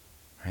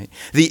 Right?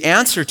 The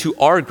answer to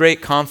our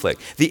great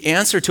conflict, the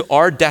answer to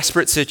our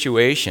desperate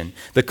situation,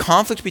 the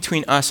conflict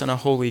between us and a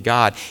holy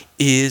God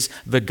is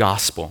the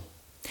gospel.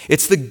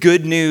 It's the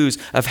good news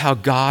of how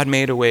God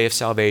made a way of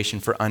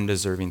salvation for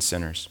undeserving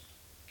sinners.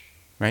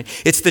 Right?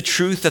 It's the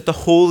truth that the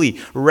holy,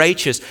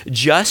 righteous,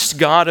 just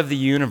God of the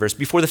universe,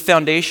 before the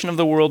foundation of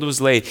the world was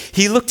laid,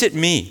 he looked at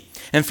me,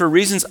 and for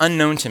reasons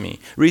unknown to me,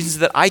 reasons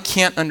that I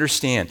can't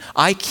understand,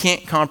 I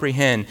can't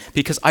comprehend,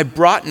 because I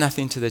brought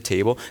nothing to the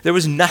table. There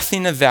was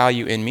nothing of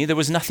value in me. There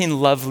was nothing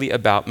lovely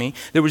about me.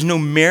 There was no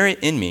merit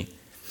in me.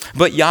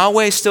 But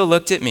Yahweh still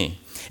looked at me,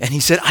 and he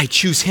said, I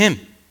choose him.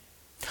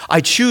 I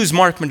choose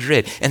Mark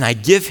Madrid, and I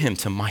give him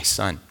to my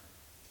son.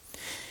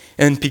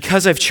 And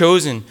because I've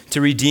chosen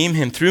to redeem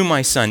him through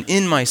my son,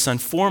 in my son,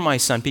 for my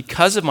son,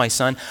 because of my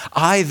son,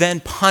 I then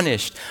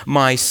punished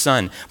my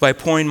son by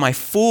pouring my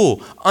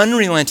full,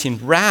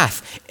 unrelenting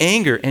wrath,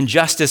 anger, and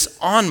justice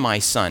on my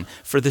son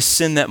for the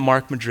sin that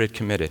Mark Madrid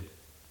committed.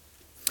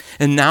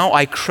 And now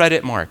I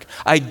credit Mark.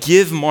 I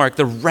give Mark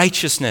the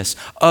righteousness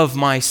of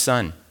my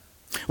son.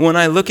 When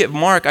I look at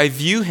Mark, I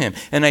view him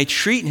and I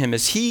treat him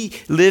as he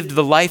lived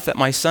the life that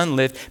my son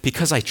lived,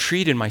 because I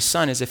treated my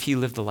son as if he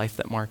lived the life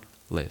that Mark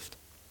lived.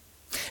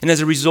 And as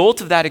a result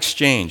of that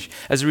exchange,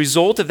 as a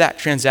result of that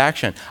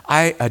transaction,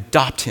 I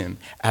adopt him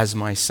as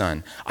my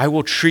son. I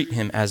will treat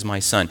him as my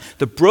son.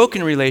 The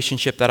broken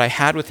relationship that I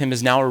had with him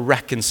is now a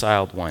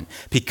reconciled one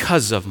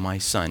because of my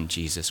son,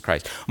 Jesus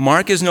Christ.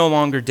 Mark is no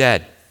longer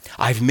dead.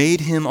 I've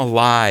made him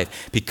alive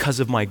because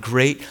of my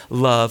great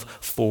love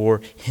for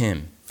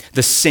him.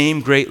 The same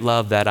great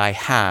love that I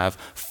have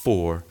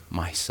for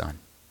my son.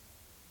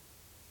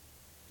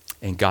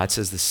 And God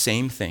says the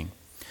same thing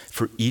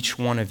for each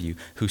one of you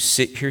who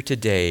sit here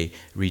today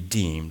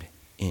redeemed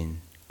in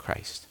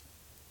Christ.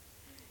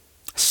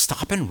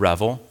 Stop and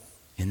revel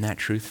in that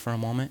truth for a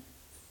moment.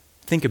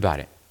 Think about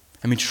it.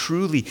 I mean,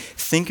 truly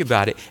think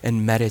about it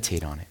and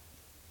meditate on it.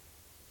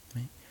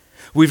 Right?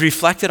 We've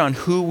reflected on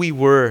who we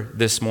were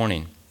this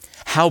morning,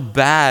 how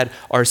bad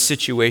our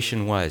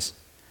situation was.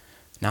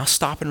 Now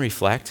stop and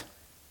reflect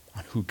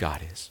on who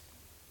God is.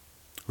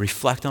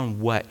 Reflect on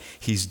what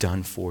he's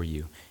done for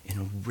you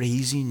in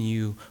raising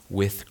you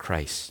with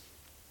Christ.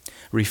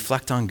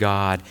 Reflect on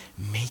God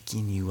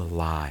making you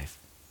alive.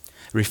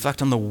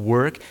 Reflect on the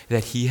work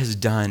that he has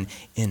done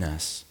in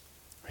us.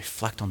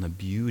 Reflect on the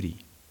beauty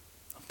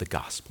of the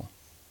gospel.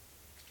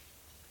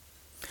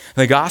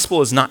 The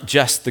gospel is not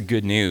just the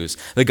good news.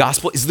 The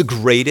gospel is the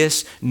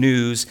greatest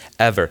news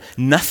ever.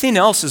 Nothing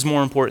else is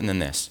more important than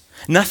this.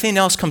 Nothing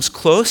else comes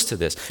close to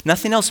this.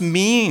 Nothing else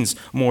means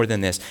more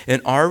than this.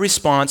 And our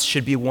response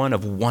should be one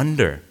of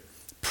wonder,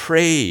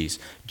 praise,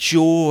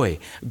 joy,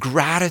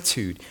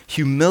 gratitude,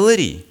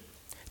 humility,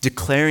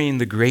 declaring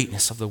the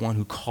greatness of the one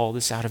who called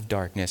us out of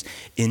darkness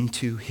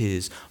into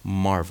his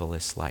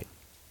marvelous light.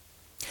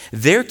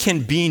 There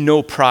can be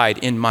no pride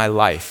in my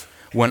life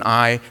when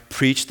I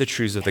preach the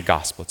truths of the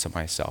gospel to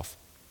myself,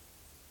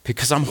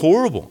 because I'm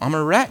horrible. I'm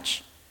a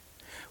wretch.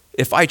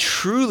 If I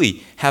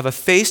truly have a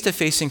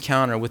face-to-face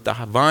encounter with the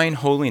divine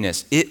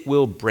holiness, it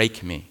will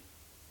break me.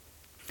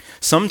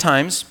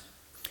 Sometimes,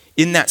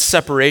 in that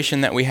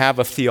separation that we have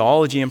of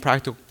theology and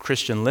practical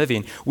Christian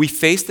living, we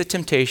face the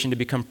temptation to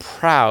become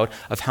proud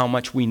of how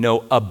much we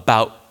know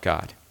about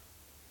God.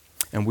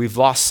 And we've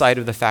lost sight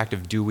of the fact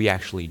of, do we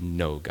actually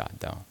know God,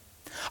 though?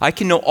 I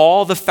can know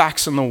all the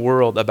facts in the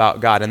world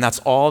about God, and that's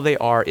all they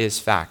are, is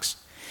facts,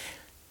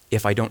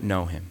 if I don't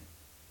know him.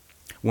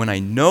 When I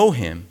know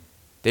him,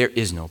 there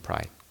is no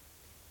pride.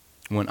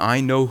 When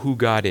I know who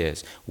God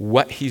is,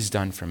 what he's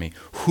done for me,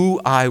 who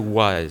I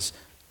was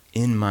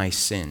in my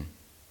sin,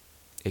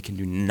 it can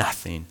do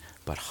nothing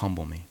but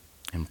humble me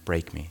and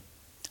break me.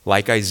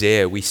 Like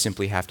Isaiah, we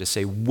simply have to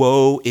say,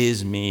 woe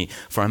is me,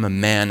 for I'm a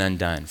man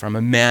undone, for I'm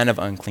a man of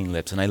unclean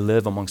lips, and I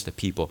live amongst a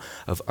people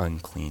of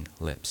unclean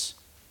lips.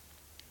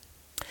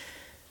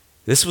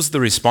 This was the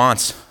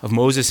response of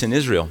Moses in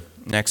Israel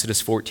in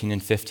Exodus 14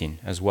 and 15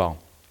 as well.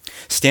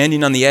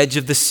 Standing on the edge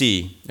of the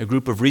sea, a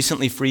group of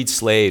recently freed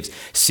slaves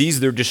sees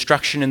their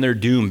destruction and their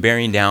doom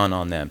bearing down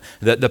on them.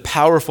 The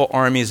powerful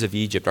armies of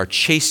Egypt are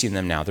chasing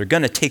them now. They're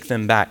going to take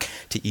them back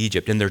to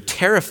Egypt, and they're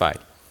terrified.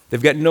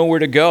 They've got nowhere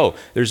to go.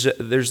 There's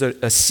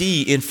a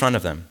sea in front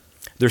of them.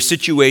 Their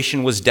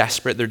situation was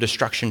desperate, their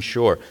destruction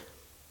sure.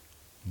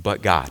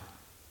 But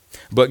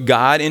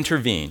God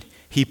intervened.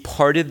 He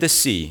parted the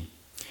sea.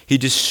 He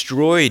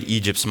destroyed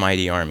Egypt's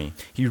mighty army.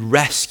 He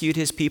rescued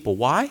his people.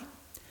 Why?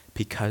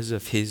 Because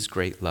of his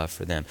great love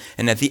for them.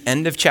 And at the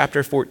end of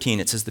chapter 14,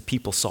 it says the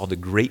people saw the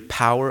great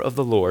power of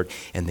the Lord,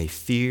 and they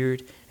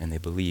feared and they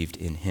believed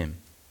in him.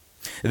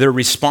 Their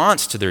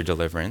response to their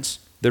deliverance,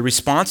 their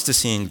response to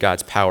seeing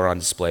God's power on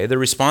display, their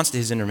response to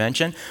his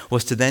intervention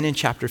was to then in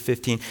chapter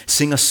 15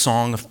 sing a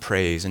song of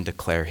praise and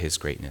declare his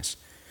greatness.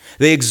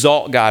 They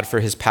exalt God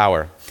for his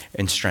power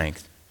and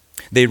strength.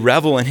 They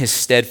revel in his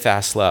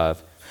steadfast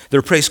love.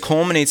 Their praise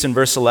culminates in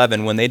verse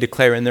 11 when they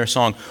declare in their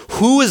song,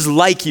 "Who is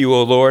like you,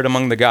 O Lord,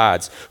 among the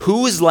gods?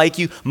 Who is like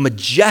you,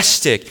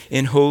 majestic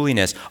in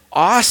holiness,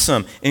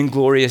 awesome in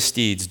glorious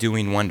deeds,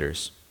 doing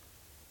wonders?"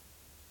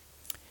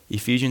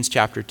 Ephesians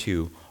chapter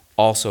 2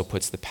 also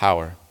puts the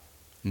power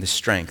and the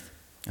strength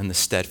and the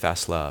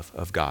steadfast love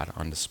of God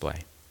on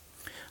display.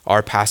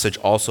 Our passage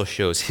also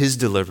shows his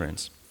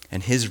deliverance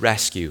and his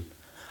rescue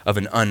of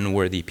an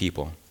unworthy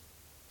people.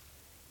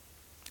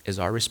 Is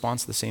our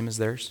response the same as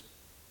theirs?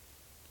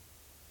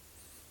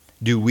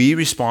 Do we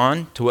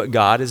respond to what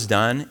God has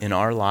done in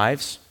our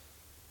lives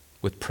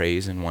with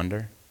praise and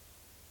wonder?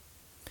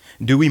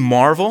 Do we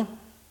marvel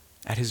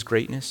at his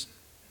greatness,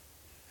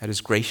 at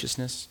his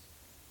graciousness,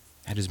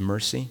 at his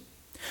mercy?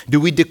 Do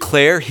we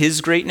declare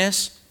his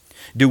greatness?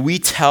 Do we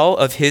tell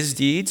of his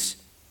deeds?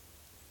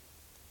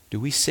 Do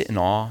we sit in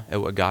awe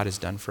at what God has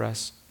done for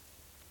us?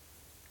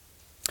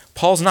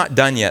 Paul's not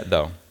done yet,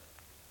 though.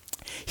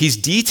 He's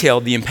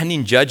detailed the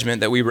impending judgment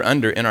that we were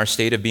under in our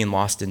state of being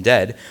lost and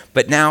dead,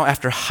 but now,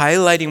 after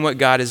highlighting what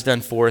God has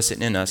done for us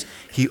and in us,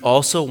 he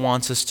also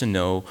wants us to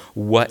know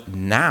what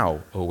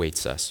now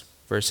awaits us.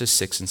 Verses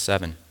 6 and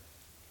 7.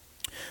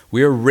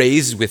 We are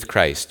raised with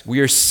Christ. We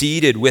are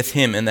seated with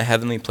him in the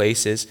heavenly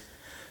places,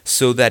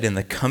 so that in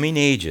the coming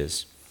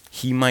ages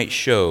he might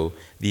show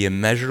the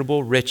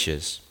immeasurable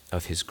riches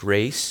of his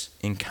grace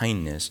and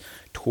kindness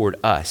toward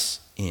us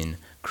in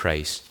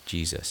Christ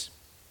Jesus.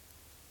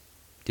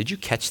 Did you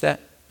catch that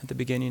at the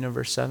beginning of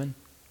verse 7?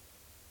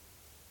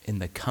 In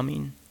the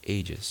coming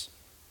ages.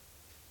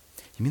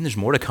 You mean there's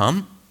more to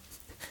come?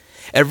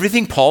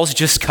 Everything Paul's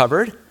just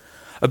covered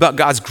about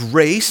God's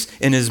grace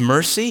and his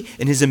mercy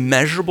and his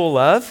immeasurable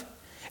love,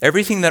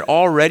 everything that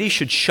already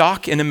should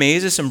shock and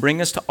amaze us and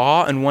bring us to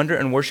awe and wonder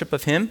and worship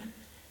of him,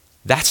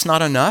 that's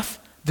not enough.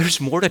 There's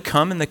more to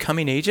come in the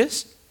coming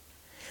ages.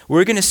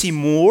 We're going to see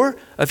more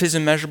of his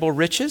immeasurable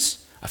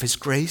riches, of his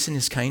grace and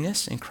his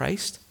kindness in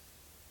Christ.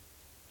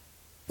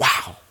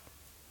 Wow.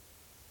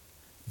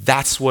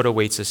 That's what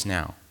awaits us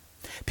now.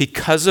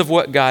 Because of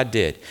what God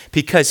did,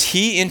 because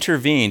he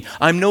intervened,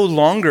 I'm no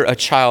longer a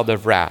child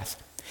of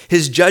wrath.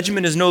 His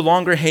judgment is no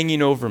longer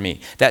hanging over me.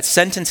 That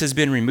sentence has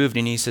been removed,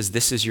 and he says,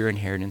 this is your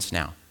inheritance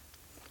now.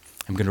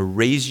 I'm going to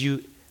raise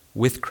you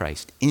with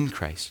Christ, in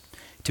Christ.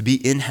 to be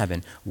in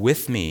heaven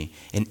with me.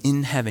 And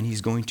in heaven,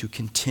 he's going to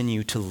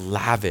continue to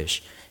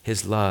lavish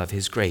his love,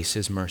 his grace,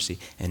 his mercy,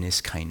 and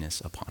his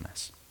kindness upon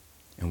us.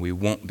 And we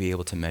won't be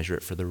able to measure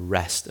it for the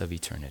rest of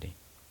eternity.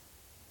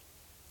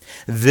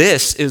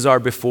 This is our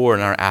before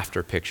and our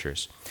after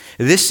pictures.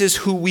 This is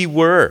who we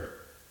were.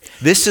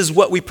 This is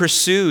what we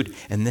pursued,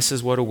 and this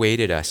is what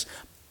awaited us.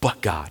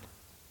 But God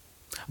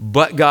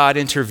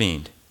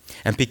intervened.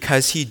 And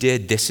because he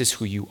did, this is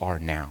who you are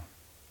now.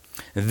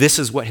 This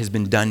is what has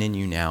been done in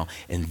you now,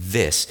 and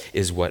this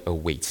is what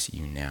awaits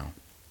you now.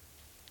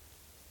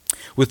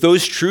 With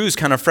those truths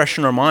kind of fresh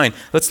in our mind,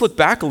 let's look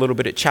back a little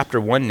bit at chapter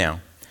 1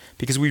 now,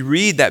 because we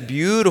read that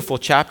beautiful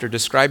chapter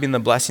describing the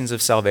blessings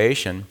of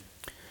salvation.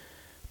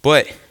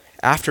 But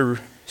after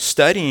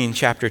studying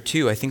chapter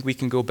 2, I think we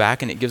can go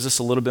back and it gives us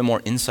a little bit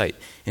more insight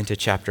into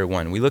chapter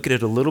 1. We look at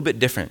it a little bit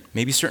different.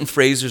 Maybe certain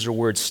phrases or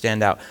words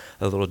stand out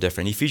a little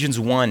different. Ephesians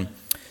 1,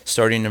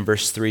 starting in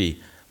verse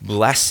 3,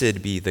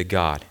 blessed be the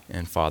God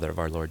and Father of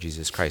our Lord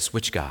Jesus Christ.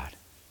 Which God?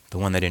 The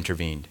one that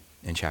intervened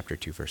in chapter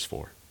 2, verse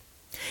 4.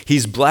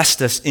 He's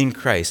blessed us in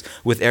Christ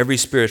with every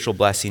spiritual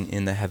blessing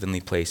in the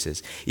heavenly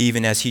places,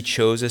 even as he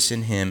chose us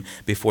in him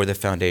before the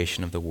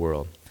foundation of the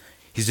world.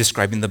 He's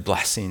describing the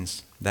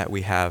blessings that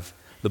we have,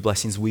 the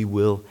blessings we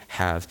will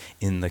have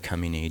in the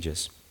coming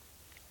ages.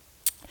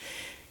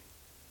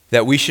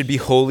 That we should be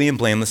holy and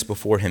blameless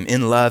before him.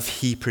 In love,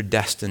 he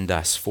predestined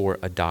us for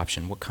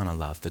adoption. What kind of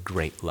love? The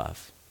great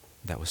love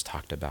that was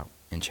talked about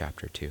in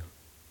chapter 2.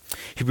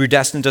 He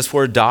predestined us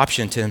for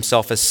adoption to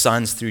himself as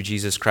sons through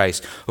Jesus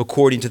Christ,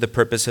 according to the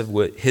purpose of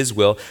his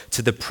will,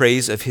 to the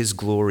praise of his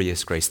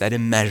glorious grace, that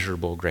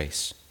immeasurable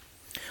grace,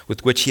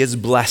 with which he has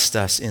blessed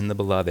us in the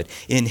beloved.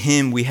 In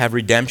him we have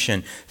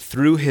redemption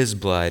through his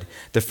blood,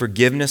 the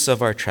forgiveness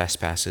of our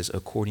trespasses,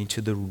 according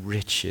to the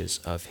riches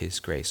of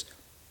his grace,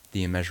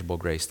 the immeasurable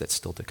grace that's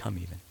still to come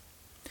even,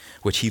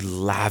 which he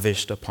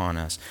lavished upon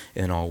us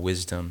in all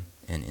wisdom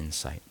and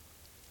insight.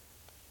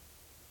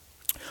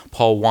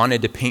 Paul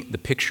wanted to paint the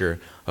picture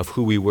of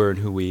who we were and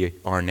who we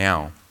are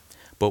now,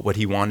 but what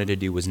he wanted to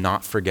do was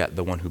not forget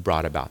the one who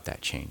brought about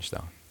that change,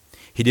 though.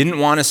 He didn't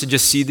want us to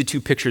just see the two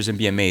pictures and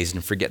be amazed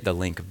and forget the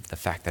link of the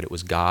fact that it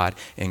was God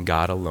and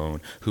God alone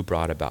who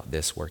brought about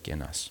this work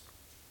in us.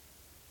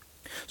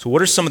 So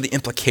what are some of the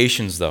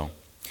implications, though,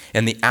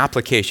 and the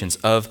applications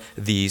of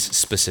these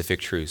specific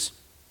truths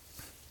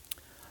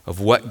of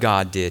what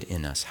God did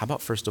in us? How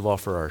about, first of all,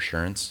 for our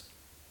assurance?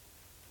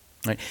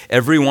 Right?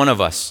 Every one of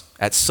us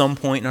at some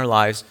point in our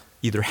lives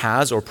either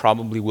has or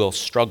probably will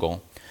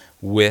struggle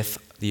with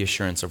the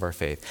assurance of our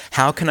faith.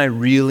 How can I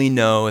really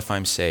know if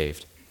I'm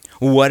saved?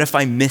 What if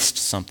I missed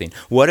something?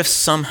 What if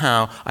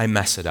somehow I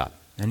mess it up?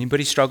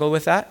 Anybody struggle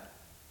with that?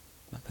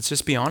 Let's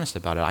just be honest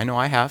about it. I know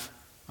I have.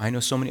 I know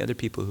so many other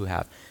people who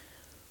have.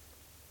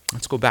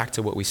 Let's go back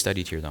to what we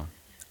studied here, though.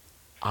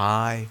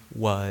 I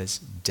was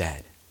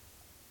dead,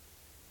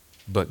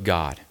 but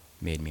God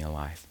made me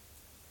alive.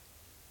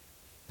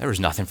 There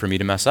was nothing for me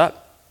to mess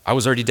up. I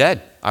was already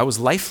dead. I was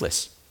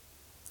lifeless.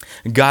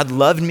 God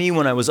loved me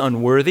when I was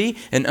unworthy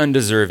and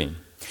undeserving.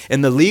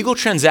 In the legal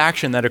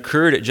transaction that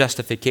occurred at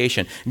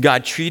justification,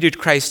 God treated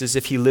Christ as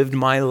if he lived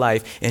my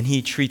life, and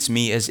he treats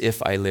me as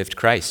if I lived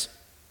Christ.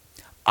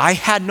 I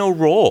had no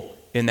role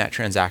in that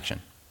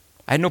transaction.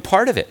 I had no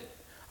part of it.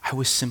 I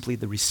was simply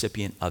the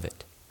recipient of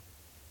it.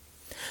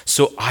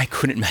 So I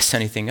couldn't mess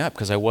anything up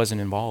because I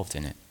wasn't involved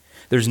in it.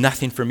 There's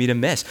nothing for me to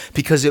miss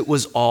because it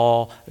was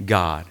all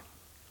God.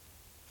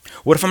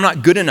 What if I'm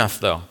not good enough,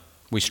 though?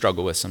 We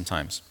struggle with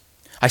sometimes.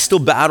 I still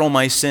battle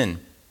my sin.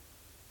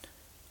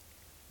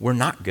 We're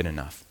not good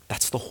enough.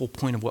 That's the whole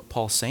point of what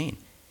Paul's saying.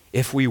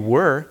 If we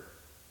were,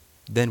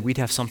 then we'd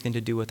have something to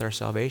do with our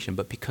salvation.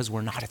 But because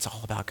we're not, it's all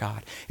about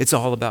God. It's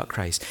all about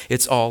Christ.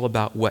 It's all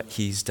about what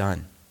he's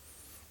done.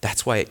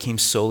 That's why it came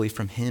solely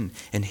from him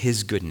and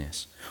his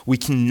goodness. We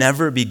can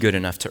never be good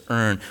enough to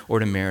earn or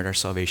to merit our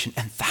salvation.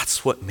 And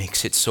that's what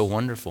makes it so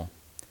wonderful.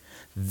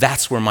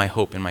 That's where my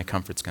hope and my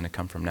comfort's going to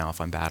come from now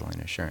if I'm battling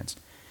assurance.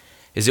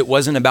 It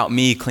wasn't about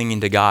me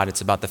clinging to God.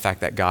 It's about the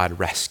fact that God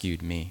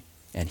rescued me.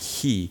 And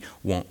he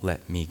won't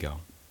let me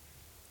go.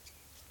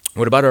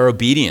 What about our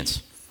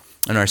obedience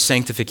and our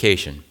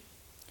sanctification?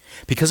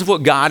 Because of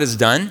what God has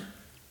done,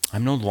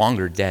 I'm no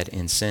longer dead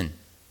in sin.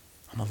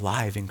 I'm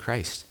alive in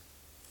Christ.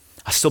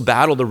 I still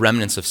battle the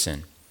remnants of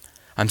sin.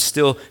 I'm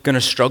still going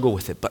to struggle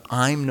with it, but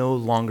I'm no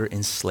longer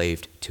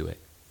enslaved to it.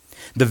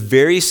 The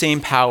very same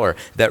power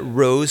that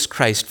rose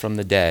Christ from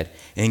the dead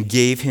and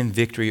gave him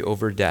victory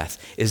over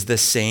death is the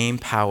same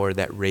power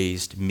that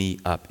raised me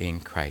up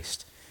in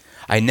Christ.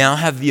 I now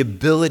have the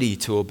ability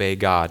to obey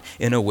God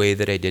in a way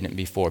that I didn't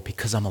before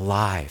because I'm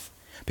alive,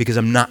 because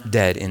I'm not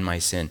dead in my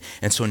sin.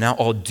 And so now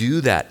I'll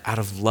do that out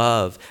of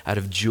love, out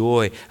of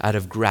joy, out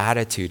of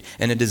gratitude,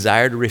 and a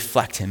desire to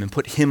reflect him and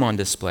put him on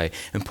display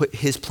and put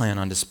his plan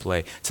on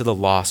display to the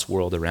lost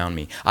world around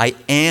me. I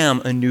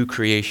am a new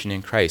creation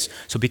in Christ.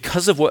 So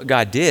because of what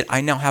God did, I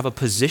now have a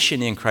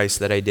position in Christ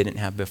that I didn't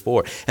have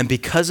before. And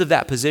because of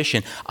that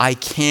position, I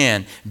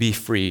can be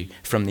free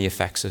from the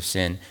effects of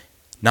sin,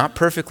 Not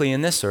perfectly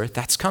in this earth,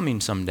 that's coming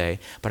someday,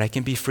 but I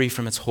can be free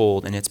from its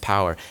hold and its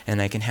power,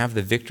 and I can have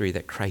the victory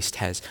that Christ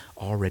has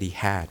already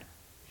had.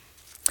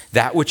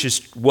 That which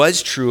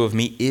was true of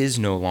me is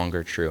no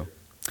longer true.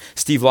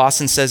 Steve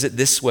Lawson says it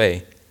this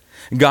way: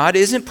 God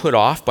isn't put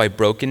off by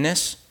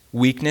brokenness,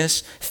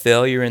 weakness,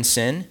 failure, and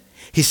sin.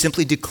 He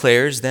simply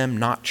declares them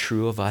not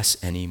true of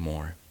us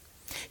anymore.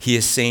 He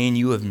is saying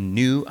you have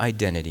new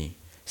identity,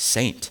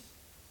 saint,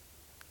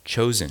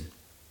 chosen,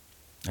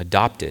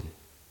 adopted,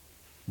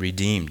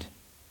 redeemed,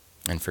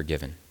 and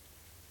forgiven.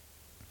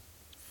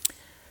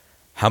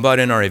 How about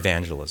in our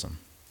evangelism?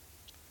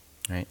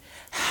 Right?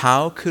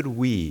 How could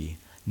we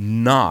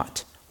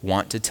not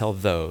want to tell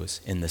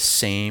those in the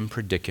same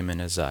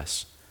predicament as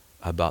us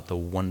about the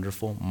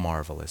wonderful,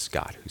 marvelous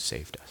God who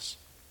saved us?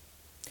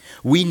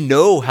 We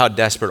know how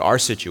desperate our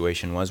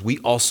situation was. We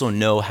also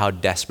know how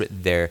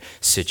desperate their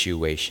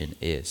situation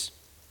is.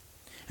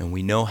 And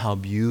we know how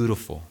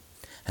beautiful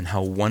and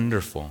how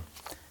wonderful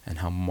and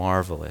how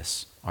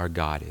marvelous our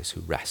God is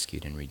who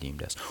rescued and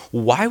redeemed us.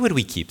 Why would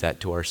we keep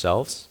that to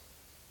ourselves?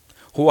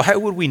 Why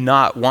would we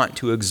not want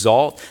to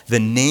exalt the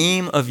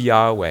name of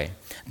Yahweh,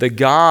 the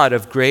God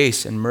of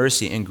grace and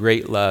mercy and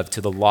great love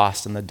to the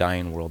lost and the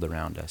dying world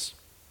around us?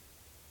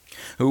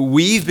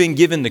 We've been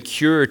given the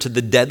cure to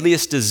the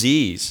deadliest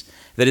disease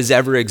that has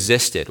ever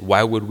existed.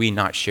 Why would we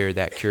not share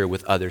that cure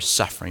with others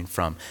suffering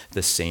from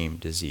the same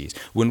disease?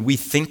 When we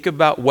think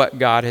about what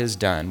God has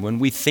done, when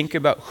we think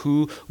about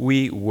who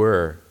we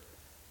were,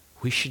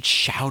 we should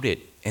shout it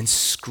and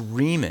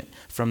scream it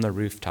from the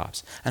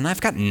rooftops. And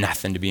I've got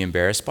nothing to be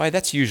embarrassed by.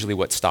 That's usually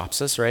what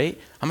stops us, right?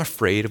 I'm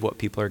afraid of what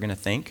people are going to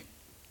think.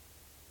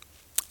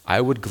 I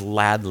would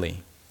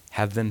gladly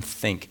have them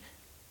think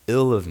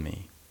ill of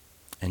me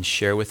and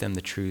share with them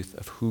the truth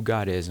of who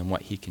God is and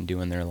what he can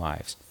do in their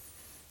lives,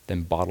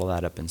 then bottle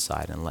that up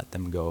inside and let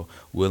them go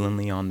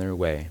willingly on their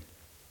way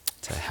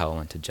to hell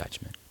and to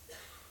judgment.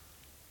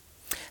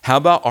 How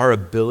about our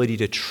ability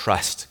to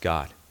trust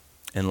God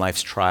in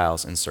life's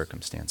trials and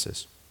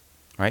circumstances?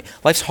 Right?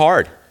 Life's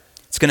hard.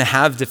 It's going to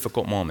have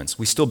difficult moments.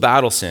 We still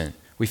battle sin.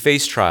 We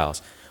face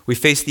trials. We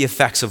face the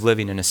effects of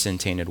living in a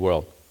sin-tainted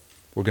world.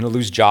 We're going to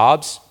lose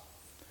jobs.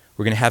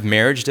 We're going to have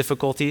marriage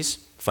difficulties,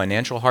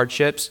 financial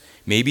hardships,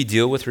 maybe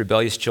deal with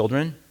rebellious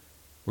children.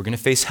 We're going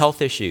to face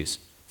health issues,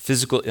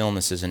 physical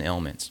illnesses and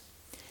ailments.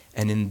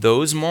 And in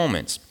those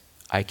moments,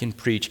 I can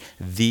preach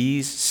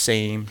these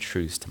same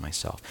truths to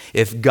myself.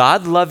 If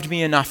God loved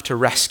me enough to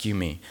rescue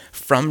me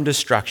from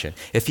destruction,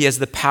 if he has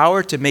the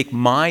power to make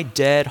my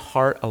dead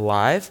heart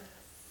alive,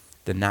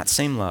 then that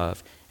same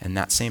love and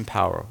that same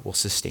power will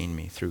sustain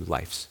me through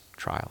life's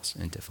trials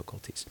and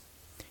difficulties.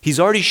 He's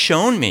already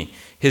shown me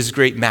his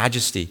great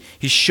majesty.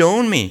 He's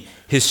shown me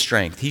his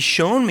strength. He's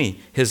shown me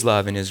his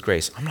love and his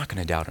grace. I'm not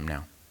going to doubt him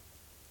now.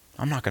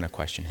 I'm not going to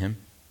question him.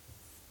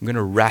 I'm going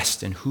to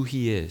rest in who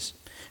he is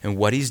and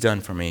what he's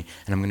done for me,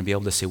 and I'm going to be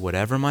able to say,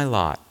 whatever my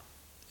lot,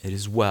 it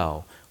is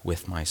well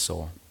with my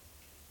soul.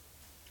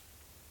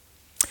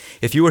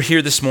 If you are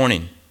here this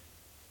morning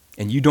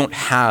and you don't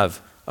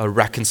have a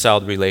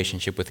reconciled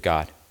relationship with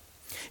God,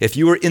 if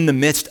you are in the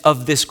midst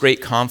of this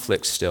great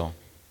conflict still,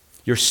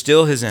 you're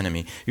still his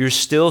enemy, you're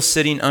still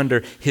sitting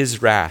under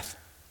his wrath,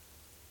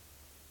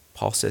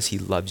 Paul says he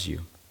loves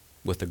you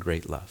with a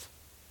great love.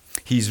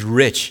 He's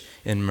rich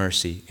in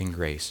mercy and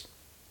grace.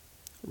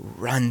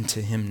 Run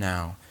to him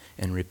now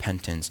in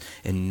repentance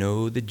and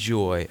know the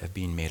joy of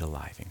being made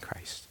alive in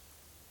Christ.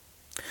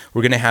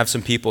 We're going to have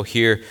some people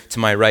here to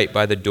my right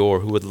by the door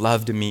who would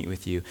love to meet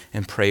with you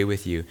and pray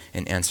with you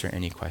and answer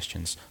any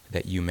questions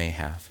that you may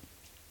have.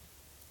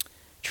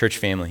 Church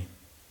family,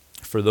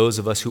 for those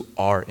of us who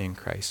are in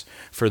Christ,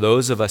 for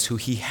those of us who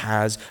he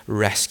has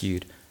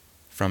rescued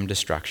from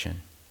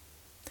destruction,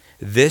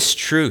 this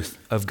truth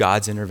of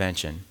God's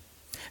intervention,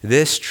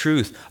 this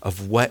truth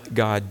of what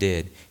God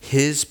did,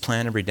 his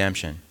plan of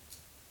redemption,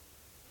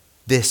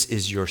 this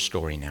is your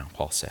story now,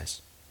 Paul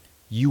says.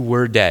 You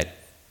were dead,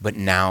 but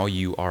now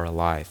you are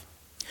alive.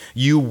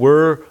 You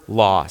were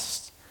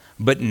lost,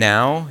 but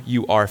now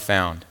you are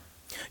found.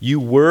 You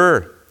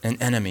were an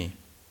enemy,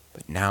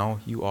 but now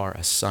you are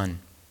a son.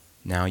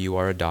 Now you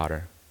are a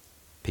daughter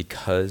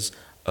because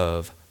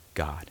of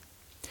God,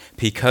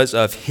 because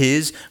of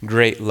his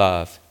great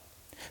love,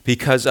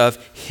 because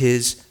of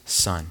his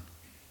son,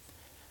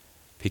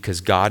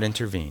 because God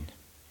intervened,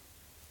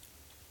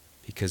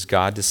 because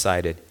God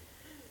decided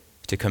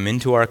to come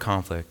into our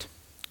conflict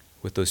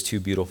with those two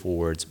beautiful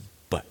words,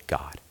 but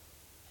God.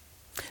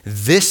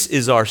 This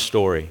is our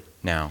story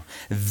now.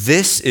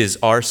 This is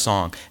our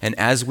song. And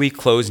as we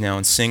close now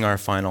and sing our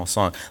final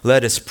song,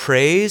 let us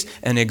praise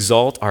and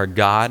exalt our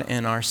God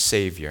and our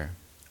Savior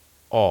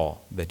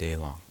all the day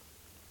long.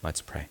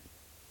 Let's pray.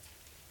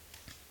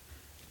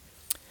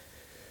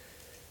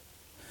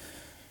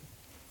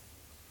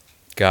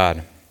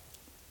 God,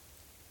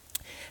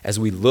 as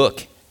we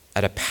look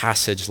at a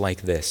passage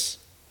like this,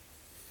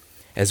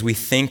 as we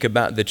think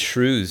about the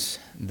truths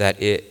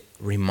that it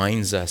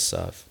reminds us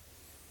of,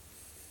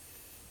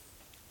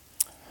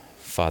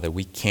 Father,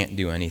 we can't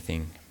do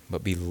anything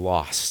but be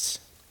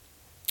lost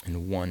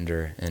and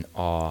wonder and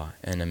awe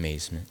and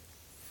amazement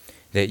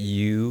that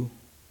you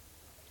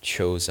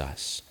chose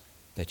us,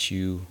 that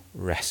you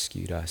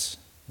rescued us,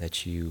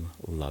 that you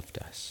loved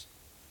us.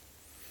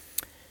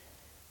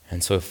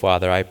 And so,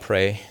 Father, I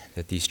pray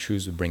that these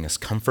truths would bring us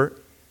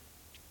comfort,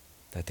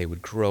 that they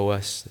would grow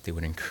us, that they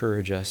would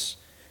encourage us,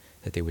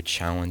 that they would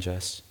challenge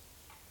us.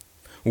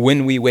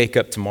 When we wake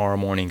up tomorrow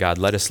morning, God,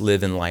 let us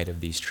live in light of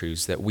these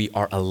truths, that we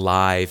are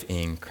alive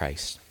in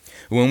Christ.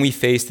 When we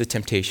face the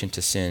temptation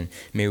to sin,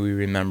 may we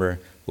remember,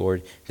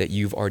 Lord, that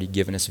you've already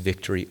given us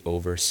victory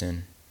over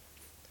sin.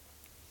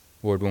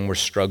 Lord, when we're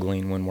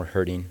struggling, when we're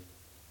hurting,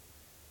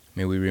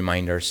 may we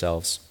remind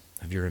ourselves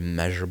of your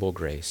immeasurable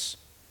grace,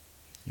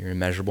 your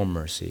immeasurable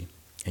mercy,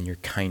 and your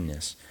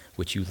kindness,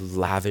 which you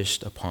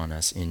lavished upon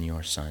us in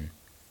your Son,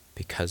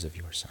 because of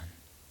your Son.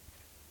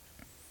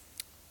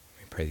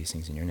 We pray these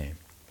things in your name.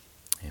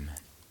 Amen.